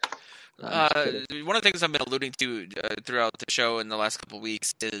 One of the things I've been alluding to throughout the show in the last couple of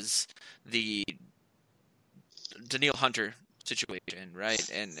weeks is the Danielle Hunter situation, right?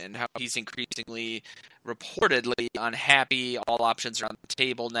 And how he's increasingly reportedly unhappy. All options are on the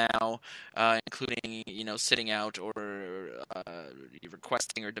table now, including sitting out or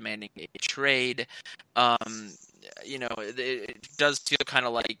requesting or demanding a trade. It does feel kind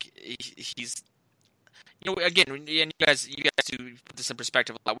of like he's. Again, and you guys to put this in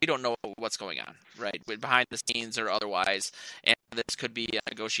perspective a lot, we don't know what's going on, right? Behind the scenes or otherwise, and this could be a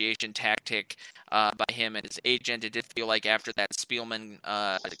negotiation tactic by him and his agent. It did feel like after that Spielman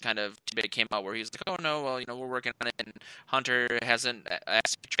kind of debate came out where he was like, oh no, well, we're working on it, and Hunter hasn't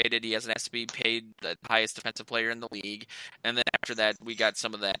asked to be traded, he hasn't asked to be paid the highest defensive player in the league, and then after that we got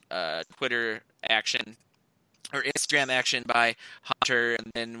some of that Twitter action or Instagram action by Hunter,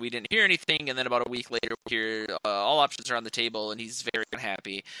 and then we didn't hear anything, and then about a week later we hear all options are on the table, and he's very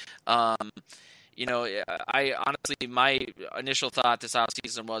unhappy. I honestly, my initial thought this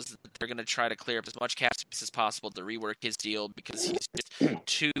offseason was that they're going to try to clear up as much cap space as possible to rework his deal because he's just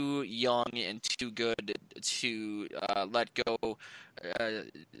too young and too good to let go,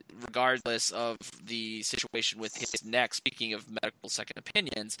 regardless of the situation with his neck. Speaking of medical second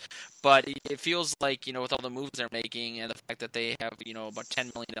opinions, but it feels like with all the moves they're making and the fact that they have about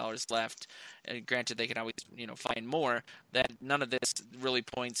 $10 million left, and granted they can always find more, that none of this really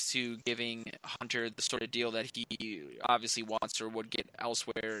points to giving Hunter the sort of deal that he obviously wants or would get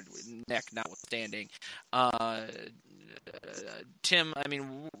elsewhere, neck notwithstanding. Tim, I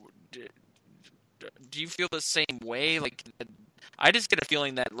mean, do you feel the same way? Like, I just get a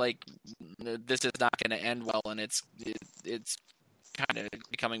feeling that this is not going to end well, and it's kind of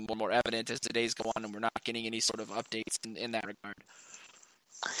becoming more and more evident as the days go on, and we're not getting any sort of updates in that regard.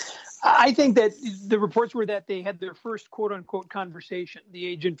 I think that the reports were that they had their first quote-unquote conversation, the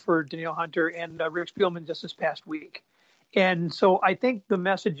agent for Danielle Hunter and Rick Spielman, just this past week. And so I think the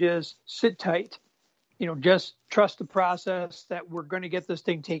message is sit tight, just trust the process that we're going to get this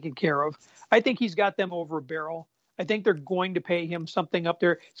thing taken care of. I think he's got them over a barrel. I think they're going to pay him something up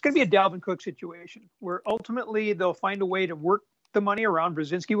there. It's going to be a Dalvin Cook situation where ultimately they'll find a way to work the money around.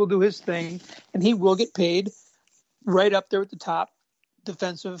 Brzezinski will do his thing, and he will get paid right up there at the top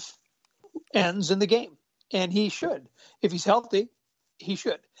defensive ends in the game. And he should. If he's healthy, he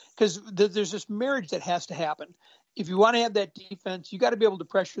should. Because there's this marriage that has to happen. If you want to have that defense, you got to be able to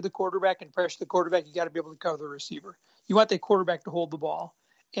pressure the quarterback, and pressure the quarterback, you got to be able to cover the receiver. You want that quarterback to hold the ball.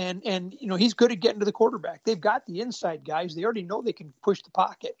 And he's good at getting to the quarterback. They've got the inside guys. They already know they can push the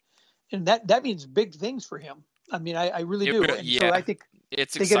pocket. And that means big things for him. I mean, I really do. And so I think they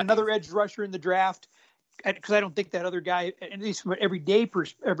get another edge rusher in the draft, because I don't think that other guy, at least from an every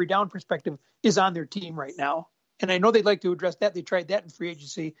down perspective, is on their team right now. And I know they'd like to address that. They tried that in free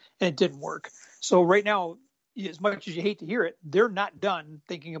agency, and it didn't work. So right now, as much as you hate to hear it, they're not done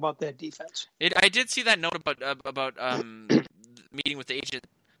thinking about that defense. I did see that note about meeting with the agent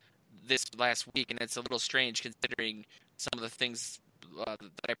this last week, and it's a little strange considering some of the things that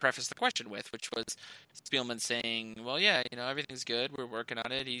I prefaced the question with, which was Spielman saying, well, yeah, everything's good. We're working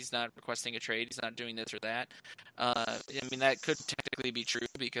on it. He's not requesting a trade. He's not doing this or that. I mean, that could technically be true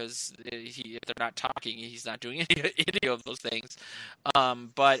because if they're not talking, he's not doing any of those things.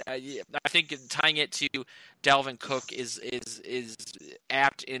 But I think tying it to Dalvin Cook is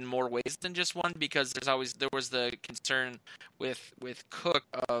apt in more ways than just one, because there was the concern with Cook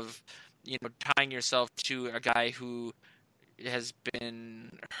of tying yourself to a guy who has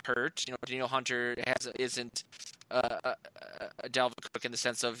been hurt. Danielle Hunter isn't a Dalvin Cook in the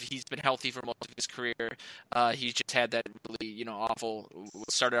sense of he's been healthy for most of his career. He's just had that really, awful,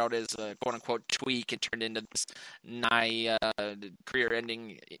 started out as a quote-unquote tweak and turned into this nigh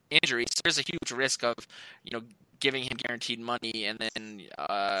career-ending injury. So there's a huge risk of, giving him guaranteed money and then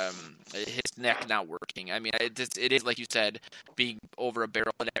his neck not working. I mean, it is, like you said, being over a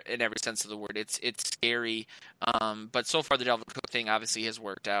barrel in every sense of the word. It's scary. But so far the Dalvin Cook thing obviously has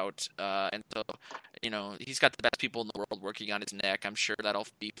worked out. And so, he's got the best people in the world working on his neck. I'm sure that'll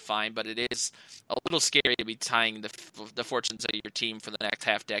be fine, but it is a little scary to be tying the fortunes of your team for the next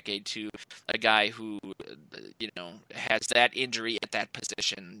half decade to a guy who, has that injury at that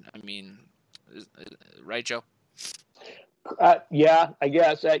position. I mean, right, Joe? Yeah, I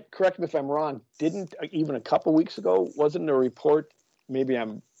guess. Correct me if I'm wrong. Didn't even a couple weeks ago, wasn't a report, maybe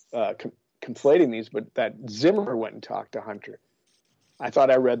I'm conflating these, but that Zimmer went and talked to Hunter. I thought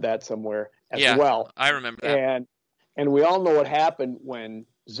I read that somewhere as well. I remember that. And we all know what happened when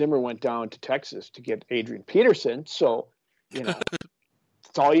Zimmer went down to Texas to get Adrian Peterson. So,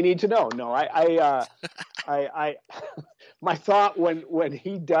 that's all you need to know. No, I my thought when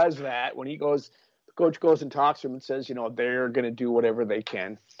he does that, when he goes, the coach goes and talks to him and says, they're going to do whatever they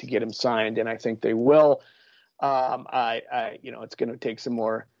can to get him signed, and I think they will. It's going to take some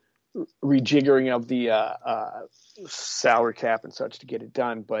more rejiggering of the salary cap and such to get it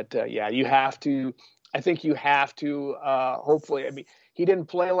done. But you have to. I think you have to. Hopefully, I mean, he didn't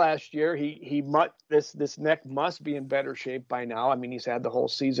play last year. This neck must be in better shape by now. I mean, he's had the whole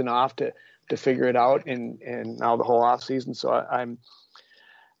season off to figure it out, and now the whole off season. So I'm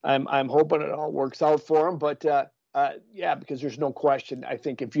hoping it all works out for him. But because there's no question. I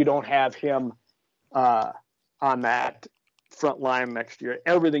think if you don't have him on that front line next year,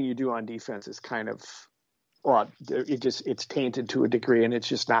 everything you do on defense is kind of, it's tainted to a degree, and it's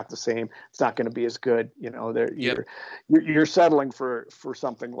just not the same. It's not going to be as good. You're settling for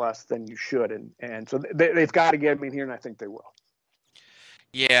something less than you should, and so they've got to get him in here, and I think they will.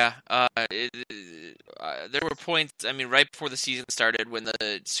 Yeah, there were points, I mean, right before the season started when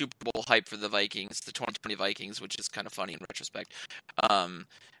the Super Bowl hype for the Vikings, the 2020 Vikings, which is kind of funny in retrospect,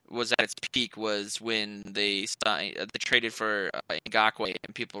 was at its peak, was when they traded for Ngakoue,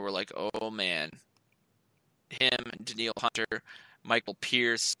 and people were like, oh man, him, Danielle Hunter, Michael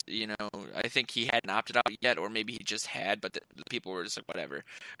Pierce, I think he hadn't opted out yet, or maybe he just had, but the people were just like, whatever.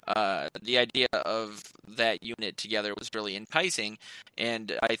 The idea of that unit together was really enticing,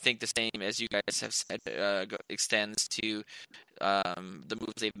 and I think the same, as you guys have said, extends to the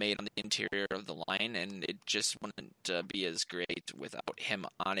moves they've made on the interior of the line, and it just wouldn't be as great without him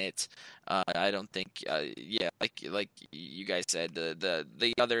on it. I don't think, like you guys said,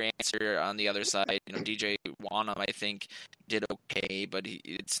 the other answer on the other side, DJ Wonnum, I think, did okay, but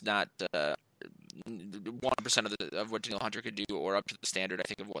it's not 1% of what Danielle Hunter could do, or up to the standard, I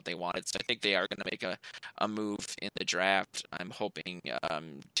think, of what they wanted. So I think they are going to make a move in the draft. I'm hoping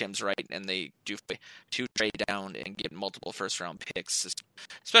Tim's right, and they do to trade down and get multiple first-round picks,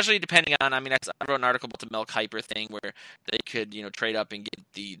 especially depending on. I mean, I wrote an article about the Mel Kiper thing where they could, trade up and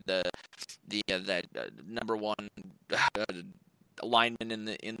get that number one lineman in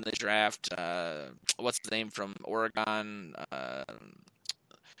the draft. What's his name from Oregon?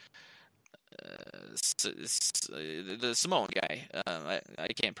 The Simone guy. I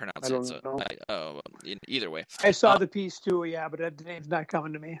can't pronounce it. Either way, I saw the piece too. Yeah, but the name's not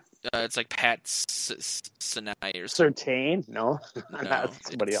coming to me. It's like Pat Sinai or Certain? No,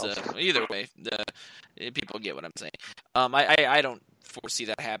 somebody else. Either way, people get what I'm saying. I don't foresee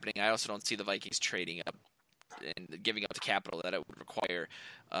that happening. I also don't see the Vikings trading up and giving up the capital that it would require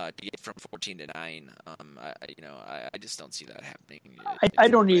to get from 14 to 9. I just don't see that happening. I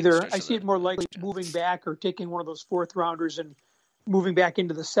don't either. I see it more likely moving back or taking one of those fourth rounders and moving back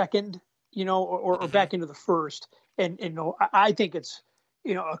into the second, or back into the first. And I think it's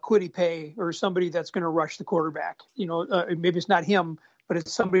a Kwity Paye or somebody that's going to rush the quarterback. Maybe it's not him, but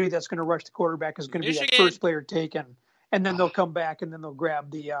it's somebody that's going to rush the quarterback is going to be that first player taken, and then they'll come back and then they'll grab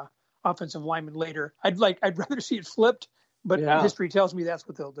the offensive lineman later. I'd rather see it flipped, but history tells me that's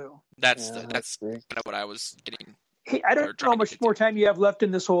what they'll do. That's kind of what I was getting. Hey, I don't know how much more time you have left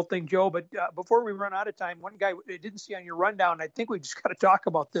in this whole thing, Joe, but before we run out of time, one guy I didn't see on your rundown, I think we just got to talk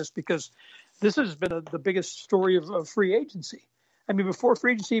about this because this has been the biggest story of free agency. I mean, before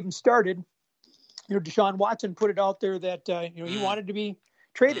free agency even started, Deshaun Watson put it out there that, he wanted to be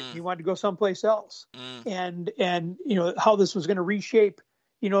traded. He wanted to go someplace else. And how this was going to reshape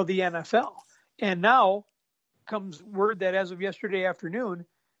the NFL. And now comes word that as of yesterday afternoon,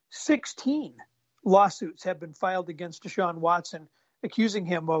 16 lawsuits have been filed against Deshaun Watson, accusing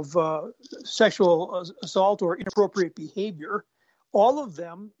him of sexual assault or inappropriate behavior. All of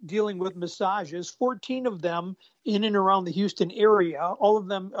them dealing with massages, 14 of them in and around the Houston area. All of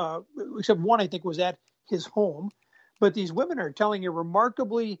them, except one, I think, was at his home. But these women are telling a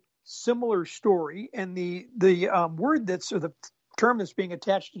remarkably similar story. And the word the term that's being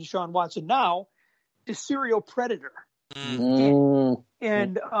attached to Deshaun Watson now is serial predator.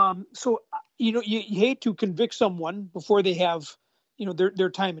 And so, you hate to convict someone before they have, their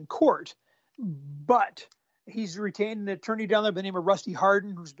time in court, but he's retained an attorney down there by the name of Rusty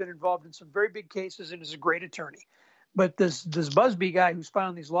Hardin, who's been involved in some very big cases and is a great attorney. But this Busby guy who's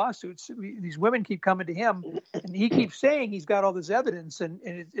filing these lawsuits, these women keep coming to him, and he keeps saying he's got all this evidence and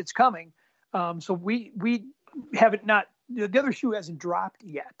it's coming. So we haven't the other shoe hasn't dropped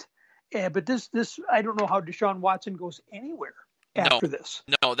yet. But this I don't know how Deshaun Watson goes anywhere after this.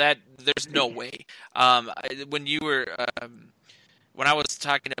 No, there's no way. When you were when I was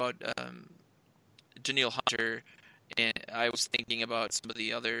talking about Danielle Hunter, and I was thinking about some of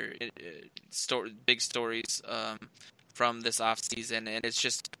the other big stories from this offseason, and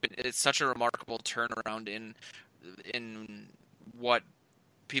it's such a remarkable turnaround in what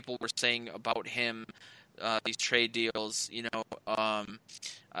people were saying about him these trade deals,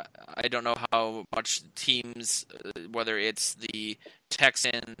 I don't know how much teams, whether it's the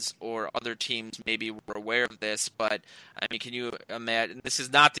Texans or other teams, maybe were aware of this. But I mean, can you imagine? This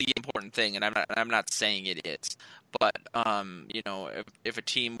is not the important thing, and I'm not saying it is. But if a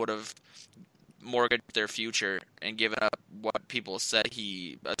team would have mortgaged their future and given up what people said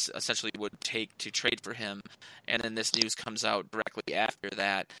he essentially would take to trade for him, and then this news comes out directly after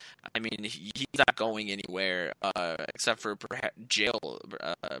that, I mean, he's not going anywhere except for jail,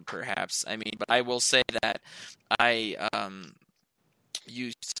 perhaps. I mean, but I will say that I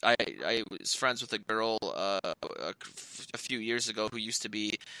was friends with a girl a few years ago who used to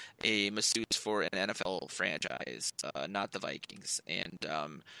be a masseuse for an NFL franchise, not the Vikings, and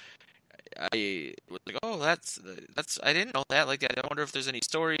I was like, oh, that's I didn't know that. Like, I wonder if there's any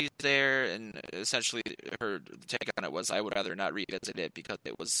stories there. And essentially, her take on it was, I would rather not revisit it because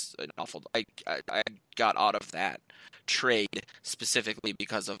it was an awful. I got out of that trade specifically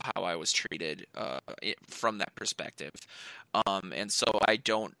because of how I was treated from that perspective. And so I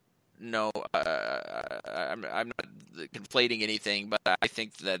don't know. I'm not conflating anything, but I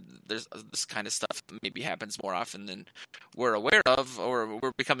think that there's this kind of stuff maybe happens more often than we're aware of, or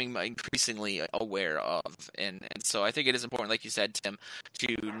we're becoming increasingly aware of. And so I think it is important, like you said, Tim,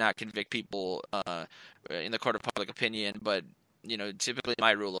 to not convict people in the court of public opinion. But typically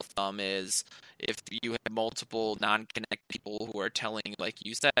my rule of thumb is if you have multiple non-connected people who are telling, like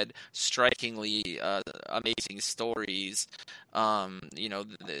you said, strikingly amazing stories,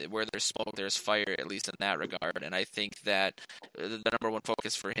 where there's smoke, there's fire, at least in that regard. And I think that the number one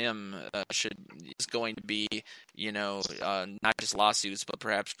focus for him is going to be, not just lawsuits, but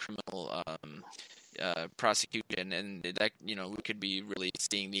perhaps criminal prosecution, and that we could be really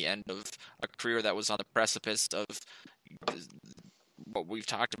seeing the end of a career that was on the precipice of what we've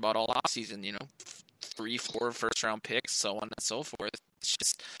talked about all offseason, 3-4 first-round picks, so on and so forth.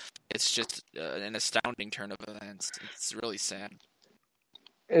 It's just an astounding turn of events. It's really sad.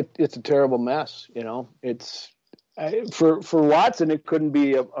 It's a terrible mess, It's for Watson, it couldn't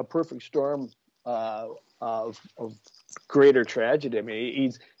be a perfect storm of greater tragedy. I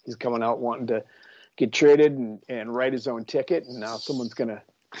mean, he's coming out wanting to get traded and write his own ticket, and now someone's going to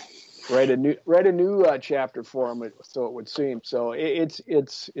write a new chapter for him, so it would seem. So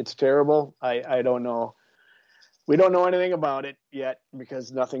it's terrible. I don't know. We don't know anything about it yet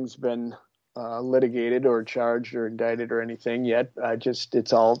because nothing's been litigated or charged or indicted or anything yet.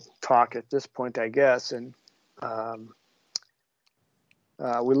 It's all talk at this point, I guess. And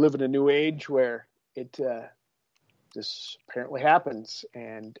we live in a new age where this apparently happens,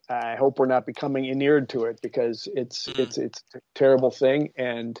 and I hope we're not becoming inured to it because it's a terrible thing.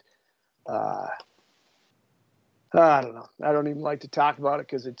 And I don't know. I don't even like to talk about it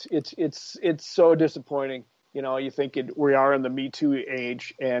because it's so disappointing. You think we are in the Me Too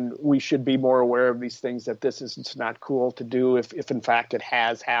age, and we should be more aware of these things. That it's not cool to do if in fact it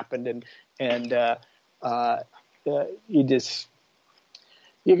has happened, and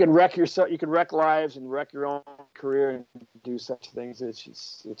you can wreck yourself. You can wreck lives and wreck your own career and do such things. It's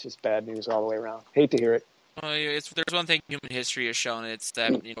just bad news all the way around. Hate to hear it. Well, there's one thing human history has shown. It's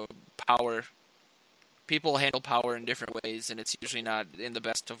that power. People handle power in different ways, and it's usually not in the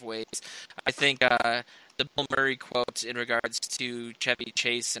best of ways. I think the Bill Murray quote in regards to Chevy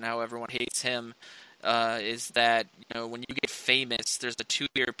Chase and how everyone hates him is that when you get famous, there's a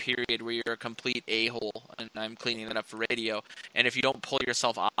 2-year period where you're a complete a-hole, and I'm cleaning that up for radio. And if you don't pull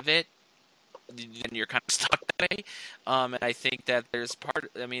yourself out of it, then you're kind of stuck that way. And I think that there's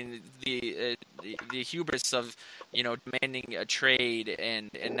the hubris of demanding a trade and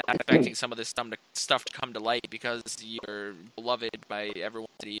not expecting some of this stuff to come to light because you're beloved by everyone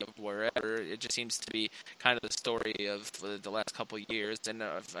of wherever. It just seems to be kind of the story of the last couple of years. And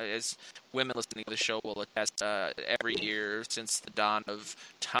as women listening to the show will attest, every year since the dawn of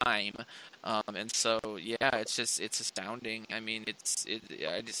time. And so, yeah, it's astounding. I mean, it's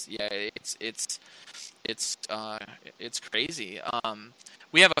crazy.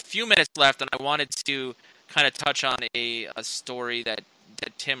 We have a few minutes left, and I wanted to kind of touch on a story that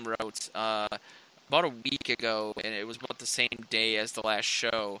Tim wrote about a week ago, and it was about the same day as the last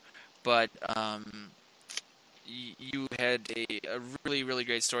show. But you had a really, really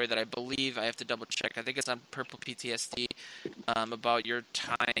great story that I believe, I have to double check, I think it's on Purple PTSD, about your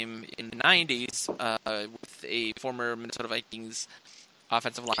time in the 90s with a former Minnesota Vikings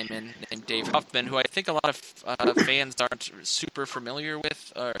offensive lineman named Dave Huffman, who I think a lot of fans aren't super familiar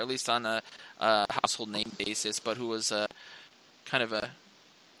with, or at least on a household name basis, but who was kind of a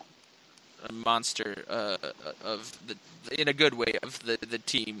monster of the, in a good way, of the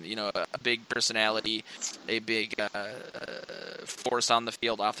team. A big personality, a big force on the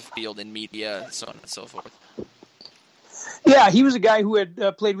field, off the field, in media, so on and so forth. Yeah, he was a guy who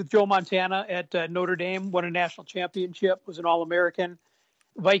had played with Joe Montana at Notre Dame, won a national championship, was an All-American.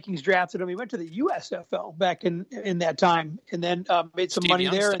 Vikings drafted him. He went to the USFL back in that time, and then made some money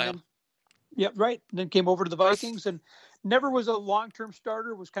there. Style. And then, yeah, right. And then came over to the Vikings, and never was a long-term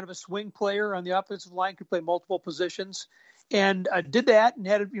starter. Was kind of a swing player on the offensive line. Could play multiple positions, and did that and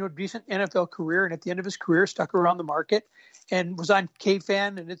had a decent NFL career. And at the end of his career, stuck around the market and was on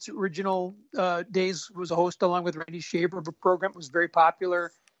KFan in its original days. Was a host along with Randy Shaver of a program that was very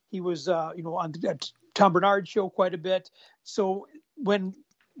popular. He was on the Tom Bernard show quite a bit. So when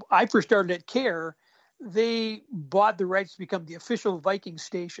I first started at CARE, they bought the rights to become the official Viking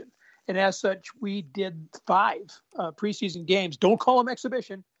station. And as such, we did 5 preseason games. Don't call them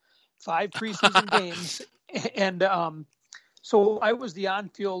exhibition. 5 preseason games. And so I was the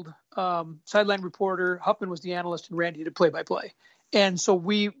on-field sideline reporter. Huffman was the analyst, and Randy did play-by-play. And so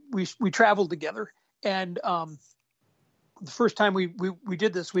we traveled together. And the first time we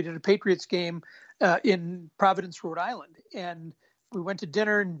did this, we did a Patriots game in Providence, Rhode Island. And we went to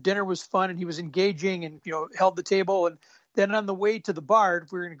dinner, and dinner was fun, and he was engaging and, held the table. And then on the way to the bar,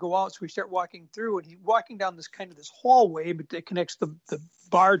 we were going to go out. So we start walking through, and he's walking down this hallway that connects the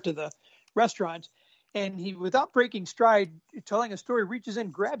bar to the restaurant. And he, without breaking stride, telling a story, reaches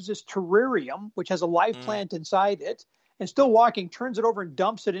in, grabs this terrarium, which has a live plant inside it, and still walking, turns it over and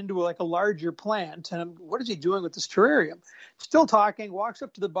dumps it into a larger plant. And what is he doing with this terrarium? Still talking, walks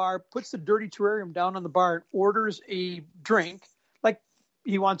up to the bar, puts the dirty terrarium down on the bar, and orders a drink, like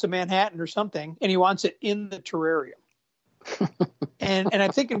he wants a Manhattan or something, and he wants it in the terrarium. and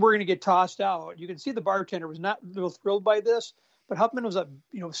I'm thinking we're going to get tossed out. You can see the bartender was not real thrilled by this, but Huffman was a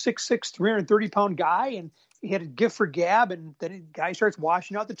 6'6", 330-pound guy, and he had a gift for gab. And then the guy starts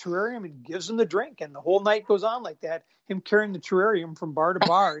washing out the terrarium and gives him the drink, and the whole night goes on like that. Him carrying the terrarium from bar to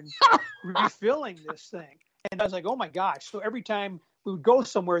bar and refilling this thing. And I was like, oh my gosh! So every time we would go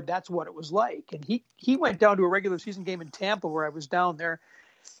somewhere, that's what it was like. And he went down to a regular season game in Tampa where I was down there.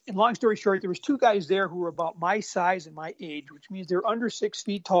 And long story short, there was 2 guys there who were about my size and my age, which means they're under 6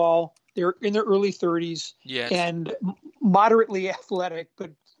 feet tall. They're in their early 30s, yes, and moderately athletic,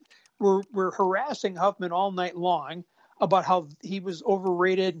 but were harassing Huffman all night long about how he was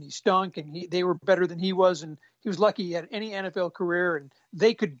overrated and he stunk and they were better than he was. And he was lucky he had any NFL career, and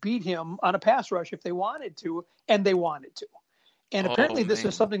they could beat him on a pass rush if they wanted to, and they wanted to. And apparently this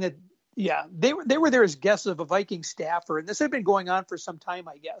is something that, they were there as guests of a Viking staffer, and this had been going on for some time,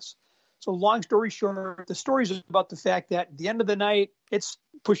 I guess. So long story short, the story is about the fact that at the end of the night, it's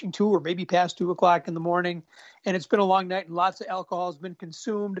pushing 2 or maybe past 2 o'clock in the morning, and it's been a long night and lots of alcohol has been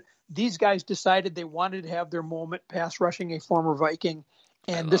consumed. These guys decided they wanted to have their moment pass rushing a former Viking,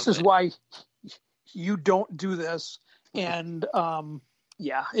 and this is why you don't do this. And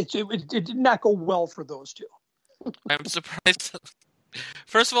it did not go well for those 2. I'm surprised.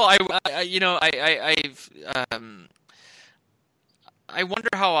 First of all, I wonder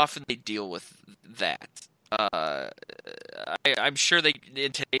how often they deal with that. I'm sure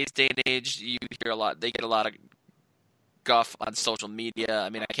in today's day and age, you hear a lot. They get a lot of guff on social media. I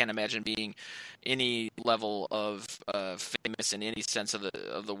mean, I can't imagine being any level of famous in any sense of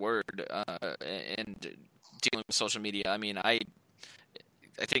the word, and dealing with social media. I mean, I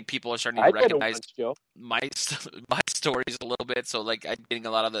think people are starting to recognize my stories a little bit. So, I'm getting a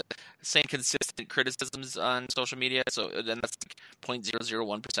lot of the same consistent criticisms on social media. So then that's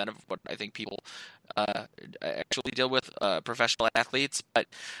 0.001% of what I think people actually deal with, professional athletes. But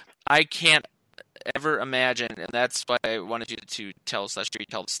I can't ever imagine, and that's why I wanted you to tell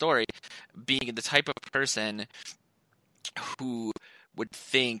the story, being the type of person who would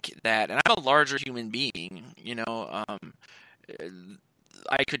think that, and I'm a larger human being,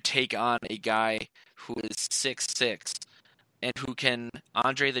 I could take on a guy who is 6'6" and who can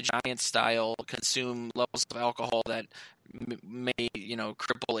Andre the Giant style consume levels of alcohol that may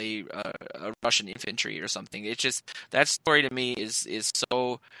cripple a Russian infantry or something. It's just, that story to me is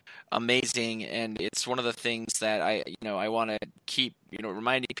so amazing, and it's one of the things that I want to keep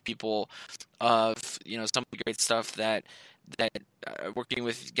reminding people of some of the great stuff that working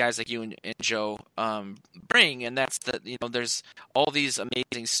with guys like you and Joe bring, and that's that there's all these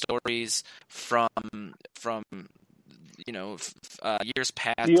amazing stories from years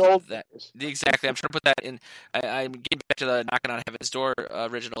past. Exactly. I'm trying to put that in. I'm getting back to the knocking on heaven's door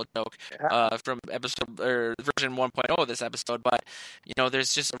original joke from episode or version 1.0 of this episode, but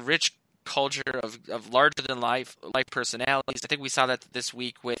there's just a rich culture of larger than life personalities. I think we saw that this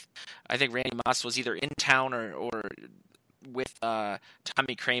week with, I think Randy Moss was either in town or with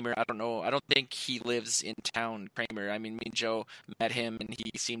Tommy Kramer. I don't know. I don't think he lives in town, Kramer. I mean, me and Joe met him, and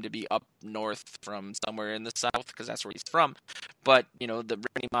he seemed to be up north from somewhere in the south because that's where he's from. But, the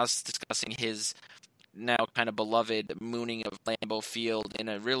Randy Moss discussing his now kind of beloved mooning of Lambeau Field in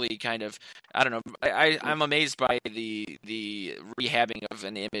a really kind of, I don't know, I'm amazed by the rehabbing of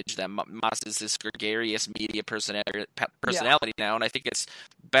an image that Moss is this gregarious media personality now, and I think it's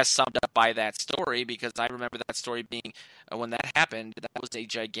best summed up by that story, because I remember that story being, when that happened, that was a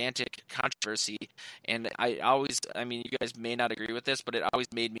gigantic controversy, and you guys may not agree with this, but it always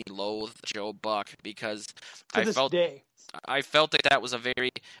made me loathe Joe Buck, because I felt that was a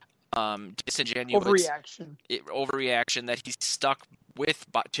very disingenuous overreaction that he's stuck with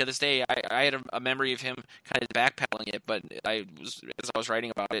to this day. I had a memory of him kind of backpedaling it, but as I was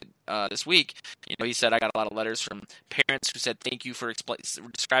writing about it this week, he said, I got a lot of letters from parents who said, thank you for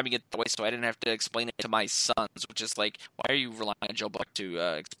describing it that way so I didn't have to explain it to my sons, which is like, why are you relying on Joe Buck to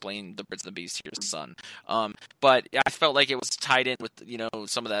explain the Birds and the Bees to your son? But I felt like it was tied in with,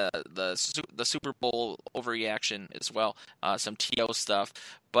 some of the Super Bowl overreaction as well, some TO stuff.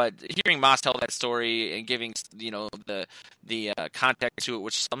 But hearing Moss tell that story and giving, the context to it,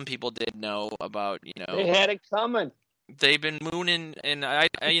 which some people did know about, they had it coming. They've been mooning, and I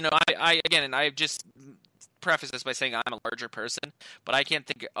just preface this by saying I'm a larger person, but I can't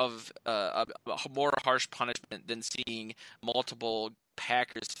think of a more harsh punishment than seeing multiple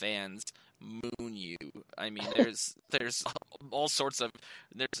Packers fans moon you. I mean, there's all sorts of,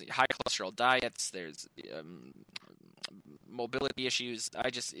 there's high cholesterol diets, there's mobility issues.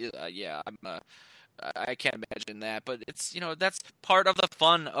 I can't imagine that, but it's, that's part of the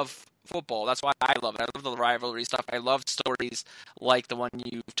fun of football. That's why I love it. I love the rivalry stuff. I love stories like the one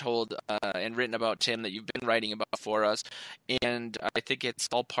you've told and written about, Tim, that you've been writing about for us, and I think it's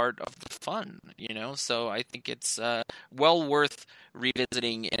all part of the fun, so I think it's well worth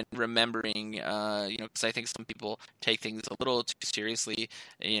revisiting and remembering, because I think some people take things a little too seriously,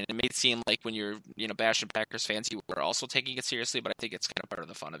 and it may seem like when you're, bashing Packers fans, you are also taking it seriously, but I think it's kind of part of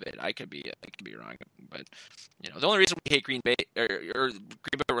the fun of it. I could be wrong, but the only reason we hate Green Bay or Green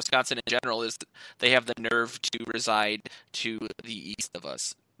Bay or Wisconsin in general is that they have the nerve to reside to the east of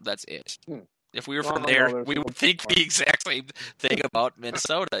us. That's it. If we were from there, we would think the exact same thing about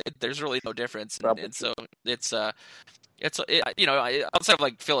Minnesota. There's really no difference, and so it's outside of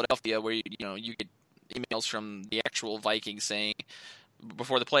like Philadelphia, where you get emails from the actual Vikings saying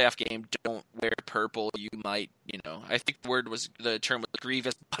before the playoff game, don't wear purple. You might, I think the term was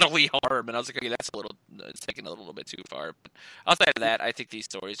grievous bodily harm, and I was like, okay, it's taking a little bit too far. But outside of that, I think these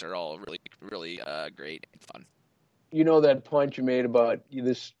stories are all really, really great and fun. That point you made about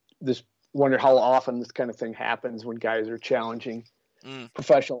this wonder how often this kind of thing happens when guys are challenging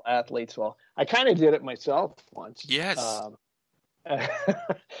professional athletes. Well, I kind of did it myself once. Yes. When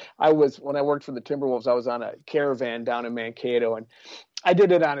I worked for the Timberwolves, I was on a caravan down in Mankato, and I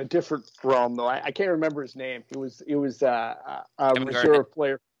did it on a different realm, though. I can't remember his name. It was a reserve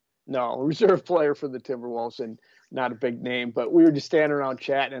player. No, reserve player for the Timberwolves, and not a big name. But we were just standing around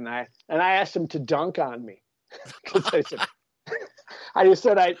chatting, and I asked him to dunk on me. I just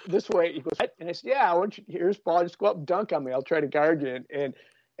said, this way. He goes, what? And I said, yeah, I want you, here's ball. Just go up and dunk on me. I'll try to guard you.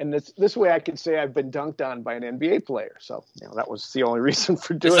 And this way I can say I've been dunked on by an NBA player. So, that was the only reason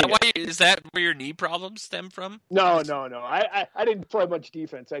for doing it. Is that where your knee problems stem from? No. I didn't play much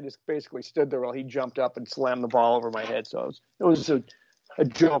defense. I just basically stood there while he jumped up and slammed the ball over my head. So it was a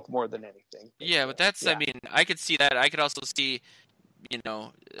joke more than anything. Yeah, but that's, I mean, I could see that. I could also see,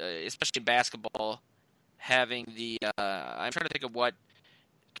 especially in basketball, having the I'm trying to think of what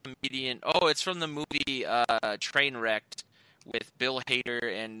comedian. Oh, it's from the movie Trainwrecked with Bill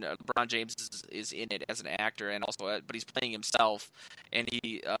Hader, and LeBron James is in it as an actor, and also, but he's playing himself. And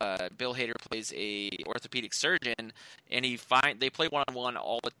Bill Hader plays a orthopedic surgeon, and they play 1-on-1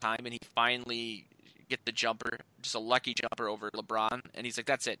 all the time, and he finally get the jumper, just a lucky jumper over LeBron, and he's like,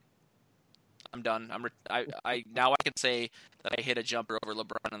 "That's it. I'm done. I now I can say that I hit a jumper over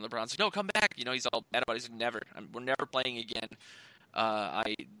LeBron," and LeBron's like, "No, come back." He's all bad about it. He's like, "Never. We're never playing again.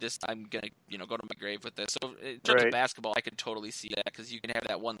 I'm gonna go to my grave with this." So in terms of basketball, I could totally see that, because you can have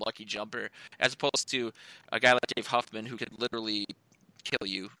that one lucky jumper as opposed to a guy like Dave Huffman who could literally kill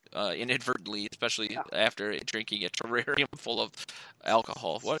you inadvertently, especially after drinking a terrarium full of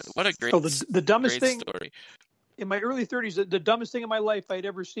alcohol. What a great the dumbest great thing story. In my early 30s, the dumbest thing in my life I'd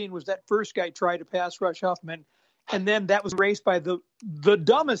ever seen was that first guy tried to pass rush Huffman, and then that was erased by the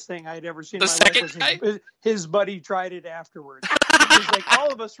dumbest thing I'd ever seen in my life was his buddy tried it afterwards. It was like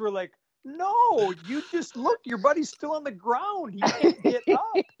all of us were like, No, you just look. Your buddy's still on the ground. He can't get up.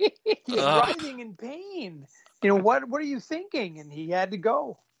 He's writhing in pain. What are you thinking? And he had to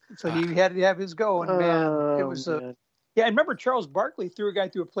go. So he had to have his go. And man, it was a. Yeah, I remember Charles Barkley threw a guy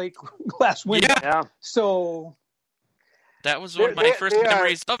through a plate glass window. Yeah. So that was one of my first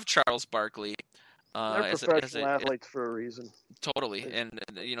memories of Charles Barkley. They're professional athletes for a reason. Totally, and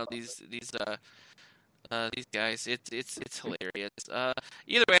these guys, it's hilarious.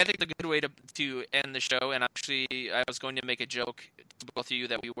 Either way, I think the good way to end the show. And actually, I was going to make a joke to both of you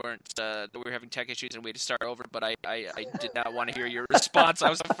that we were having tech issues and we had to start over, but I did not want to hear your response. I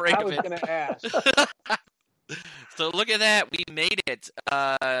was afraid of it. I was going to ask. So look at that. We made it.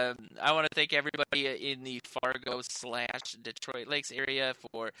 I want to thank everybody in the Fargo/Detroit Lakes area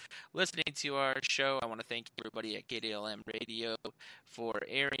for listening to our show. I want to thank everybody at KDLM Radio for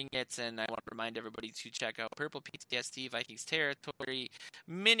airing it. And I want to remind everybody to check out Purple PTSD, Vikings Territory,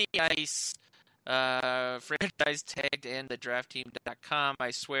 Mini Ice, franchise tagged, and the draftteam.com.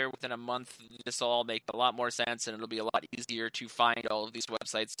 I swear within a month this will all make a lot more sense and it'll be a lot easier to find all of these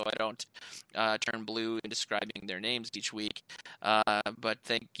websites so I don't turn blue in describing their names each week. But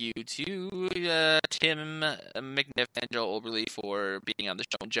thank you to Tim McNiff and Joe Oberly for being on the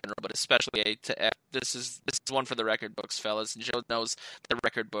show in general, but especially to this is one for the record books, fellas. And Joe knows the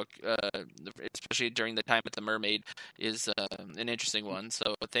record book, especially during the time at the Mermaid, is an interesting one.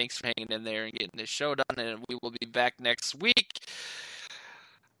 So thanks for hanging in there and getting this show done, and we will be back next week.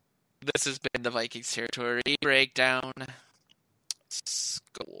 This has been the Vikings Territory Breakdown.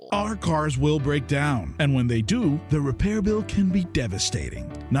 Skull. Our cars will break down, and when they do, the repair bill can be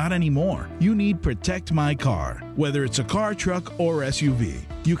devastating. Not anymore. You need Protect My Car. Whether it's a car, truck, or SUV,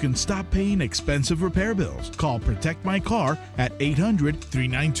 you can stop paying expensive repair bills. Call Protect My Car at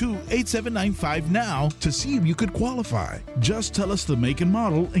 800-392-8795 now to see if you could qualify. Just tell us the make and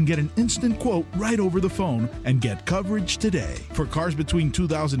model and get an instant quote right over the phone and get coverage today. For cars between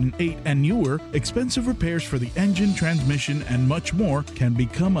 2008 and newer, expensive repairs for the engine, transmission, and much more can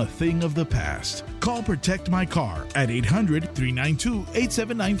become a thing of the past. Call Protect My Car at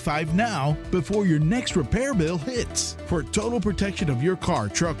 800-392-8795 now before your next repair bill hits. For total protection of your car,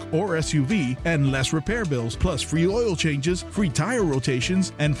 truck, or SUV and less repair bills, plus free oil changes, free tire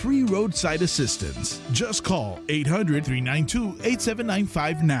rotations, and free roadside assistance. Just call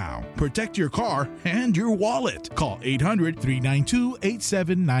 800-392-8795 now. Protect your car and your wallet. Call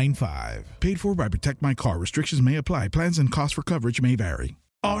 800-392-8795. Paid for by Protect My Car. Restrictions may apply. Plans and costs for coverage may vary.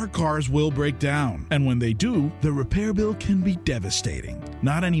 Our cars will break down, and when they do, the repair bill can be devastating.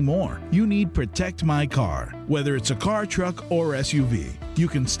 Not anymore. You need Protect My Car. Whether it's a car, truck, or SUV, you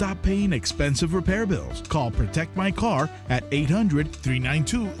can stop paying expensive repair bills. Call Protect My Car at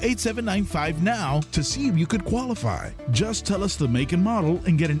 800-392-8795 now to see if you could qualify. Just tell us the make and model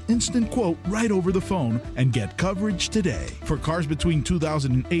and get an instant quote right over the phone and get coverage today. For cars between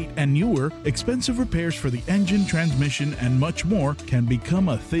 2008 and newer, expensive repairs for the engine, transmission, and much more can become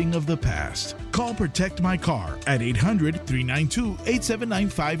a thing of the past. Call Protect My Car at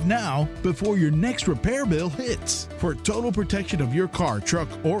 800-392-8795 now before your next repair bill hits. For total protection of your car, truck,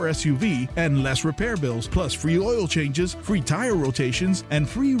 or SUV and less repair bills, plus free oil changes, free tire rotations, and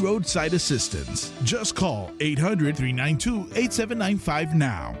free roadside assistance. Just call 800-392-8795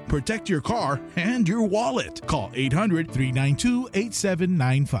 now. Protect your car and your wallet. Call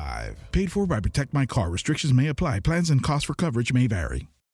 800-392-8795. Paid for by Protect My Car. Restrictions may apply. Plans and costs for coverage may vary.